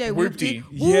CJ. Whoopty.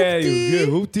 Yeah,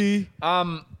 Whoopty.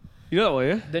 hoopty. You know that one,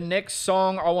 yeah? The next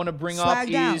song I want to bring Swagged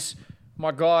up out. is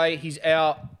my guy. He's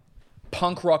out.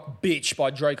 Punk Rock Bitch by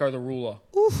Draco the Ruler.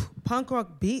 Oof, punk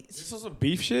rock beats. This is some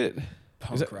beef shit.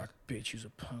 Punk Rock Bitch. Who's a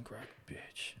punk rock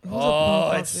bitch? a Oh,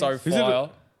 punk rock it's so bitch? Is it a- fire.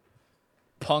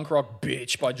 Punk Rock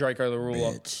Bitch by Draco the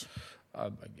Ruler. Bitch. I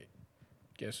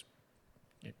guess.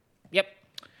 Yep.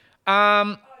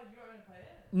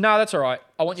 No, that's all right.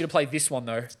 I want you to play this one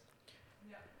though.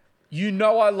 You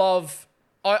know I love.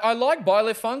 I like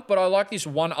Baile Funk, but I like this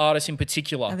one artist in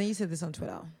particular. I think you said this on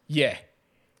Twitter. Yeah.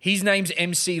 His name's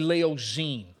MC Leo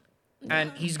Zine.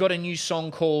 And he's got a new song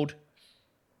called,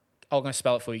 I'm going to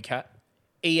spell it for you, Kat.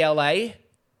 ELA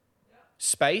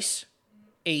space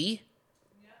E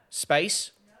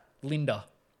space Linda.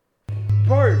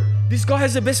 Bro, this guy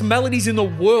has the best melodies in the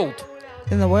world.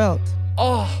 In the world.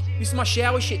 Oh, this is my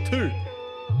shower shit too.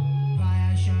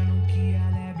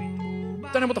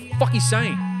 Don't know what the fuck he's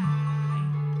saying.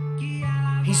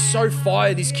 He's so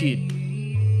fire, this kid.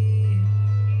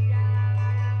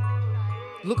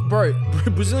 Look, bro,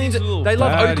 Brazilians, little they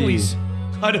love baddie. Oakleys.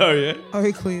 I know, yeah.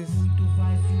 Oakley's.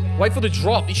 Wait for the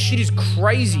drop. This shit is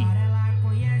crazy.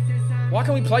 Why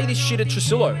can't we play this shit at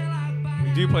Tresillo?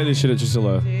 We do play this shit at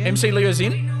Gisela. MC Leo's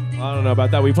in? I don't know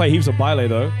about that. We play heaps of baile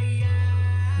though.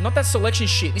 Not that selection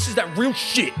shit. This is that real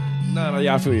shit. No,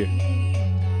 yeah, I feel you.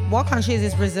 What country is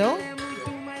this? Brazil?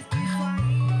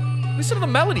 Listen to the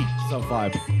melody. It's a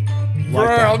vibe. Bro,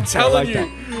 Like that. I'm telling like you.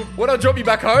 that. When I drop you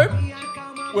back home,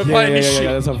 we're Yeah, playing yeah, this yeah, shit.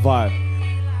 yeah, that's a vibe.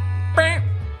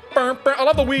 I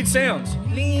love the weird sounds.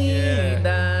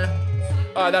 Linda.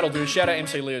 All right, that'll do. Shout out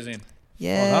MC Leo's in.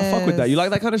 Yeah. I fuck with that. You like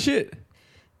that kind of shit?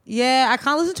 Yeah, I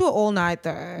can't listen to it all night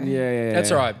though. Yeah.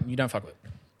 That's all right. You don't fuck with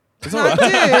it. No, I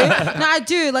do. No, I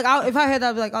do. Like, if I heard that,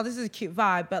 I'd be like, oh, this is a cute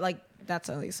vibe. But like, that's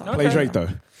only a song. Play Drake though.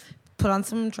 Put on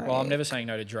some Drake. Well, I'm never saying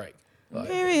no to Drake. Like,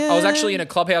 Period. I was actually in a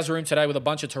clubhouse room today with a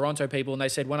bunch of Toronto people, and they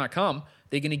said when I come,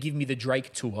 they're going to give me the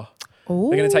Drake tour. They're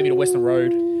going to take me to Western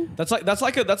Road. That's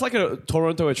like a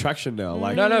Toronto attraction now.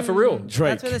 Like No, for real.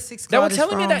 Drake. That's where the six They were card is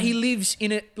telling me from. that he lives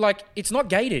in it, like, it's not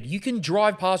gated. You can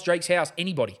drive past Drake's house,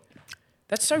 anybody.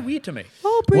 That's so weird to me.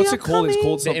 Oh, Brie, What's I'm it called? It's coming.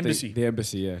 called The something. Embassy. The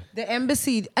embassy. Yeah. The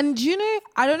Embassy. And do you know,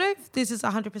 I don't know if this is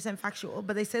 100% factual,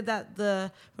 but they said that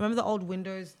remember the old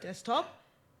Windows desktop?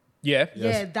 Yeah.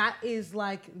 Yeah, that is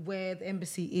like where the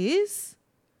Embassy is.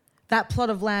 That plot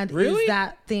of land Really? is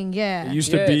that thing, yeah. It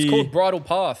used Yeah, to be. it's called Bridal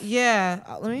Path. Yeah.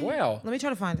 Wow. Let me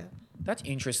try to find it. That's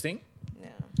interesting. Yeah.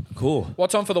 Cool.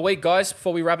 What's on for the week, guys,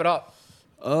 before we wrap it up?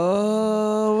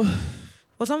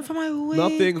 What's on for my week?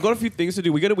 Nothing. We've got a few things to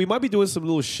do. We might be doing some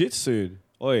little shit soon.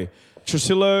 Oi,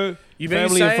 Trusillo, You've been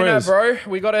family and saying that, friends.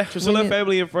 bro. We got to... Trusillo,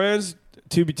 family and friends.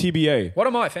 TBA. What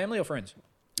am I, family or friends?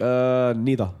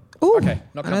 Neither. Ooh, Okay,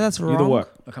 not I coming. know that's wrong. Neither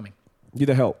work. Not coming.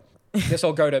 Neither help. Guess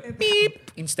I'll go to beep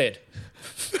instead.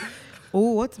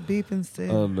 Oh, what's beep instead?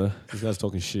 No, this guy's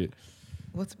talking shit.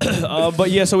 What's beep? But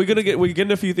yeah, so we're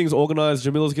getting a few things organized.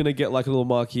 Jamila's gonna get like a little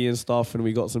marquee and stuff, and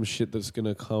we got some shit that's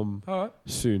gonna come All right.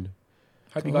 soon.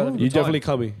 Hope you guys have a good You time. definitely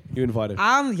coming. You invited.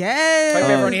 Yes. Hope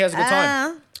everyone here has a good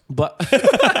time.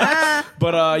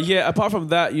 But yeah, apart from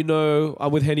that, you know,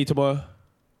 I'm with Henny tomorrow.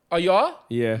 Oh, you are?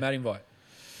 Yeah. Mad invite.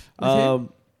 No,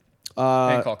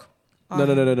 Hancock.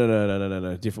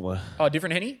 different one. Oh,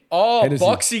 different Henny? Oh, Hennessy.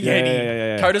 boxing Yeah, Henny.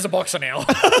 yeah. Coda's a boxer now.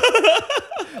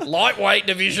 Lightweight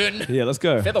division. Yeah, let's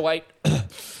go. Featherweight. But,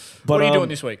 What are you doing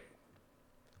this week?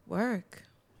 Work.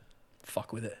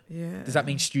 Fuck with it. Yeah. Does that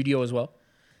mean studio as well?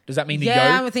 Does that mean the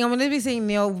Yeah, yo? I think I'm going to be seeing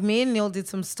Neil. Me and Neil did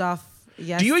some stuff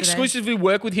yesterday. Do you exclusively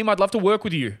work with him? I'd love to work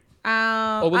with you.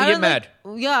 Or will you get mad?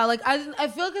 Yeah, like I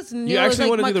feel like it's Neil actually is like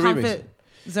wanna my do the remix? comfort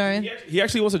zone. He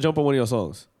actually wants to jump on one of your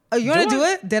songs. Oh, you want to Do do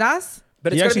I? it? Dead ass?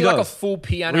 But He it's got to be actually like a does. full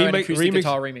piano and acoustic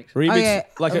guitar remix. Remix, Oh, yeah.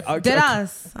 like a Dead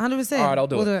ass. 100%. All right, I'll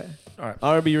do we'll it. do it.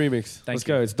 R&B remix. Thank Let's you.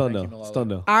 go. It's done Thank now. you, It's Malala. done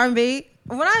now. R&B.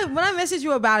 When I message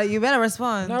you about it, you better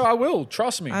respond. No, I will.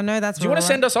 Trust me. I know that's Do you want to right.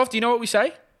 send us off? Do you know what we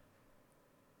say?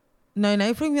 No,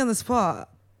 you're putting me on the spot.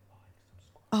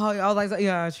 Oh, I was like,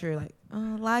 yeah, true. Like,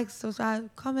 like,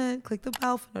 subscribe, comment, click the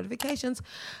bell for notifications.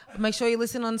 Make sure you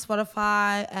listen on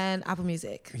Spotify and Apple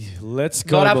Music. Let's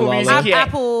go, Not Apple Malala. Music. Yeah.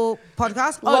 Apple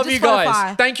Podcast. Oh, Love just you guys.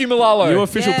 Spotify. Thank you, Malalo. You're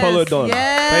official Yes, Polo Don.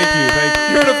 yes. Thank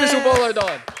you. You're an official Polo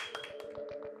Don.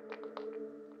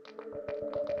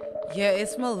 Yeah,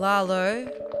 it's Malalo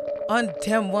on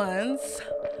Dem Ones.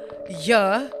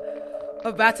 Yeah.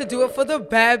 About to do it for the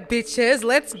bad bitches.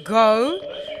 Let's go.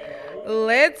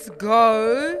 Let's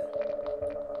go.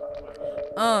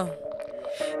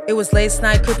 It was late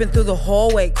night creeping through the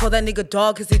hallway. Call that nigga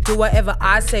dog cause he do whatever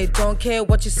I say. Don't care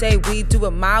what you say, we do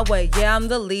it my way. Yeah, I'm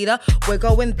the leader, we're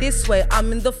going this way.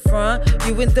 I'm in the front,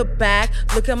 you in the back.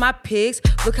 Look at my pics,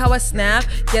 look how I snap.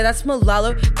 Yeah, that's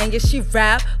Malala, and yeah, she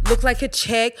rap. Look like a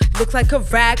check, look like a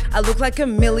rack. I look like a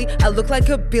Millie, I look like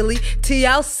a Billy.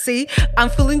 TLC, I'm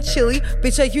feeling chilly.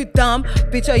 Bitch, are you dumb?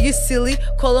 Bitch, are you silly?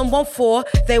 Call them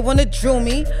 1-4, they wanna drill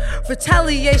me.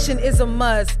 Retaliation is a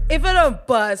must. If it don't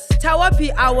bust, Tower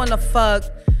P, I wanna fuck.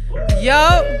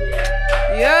 Yup.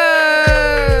 Yeah.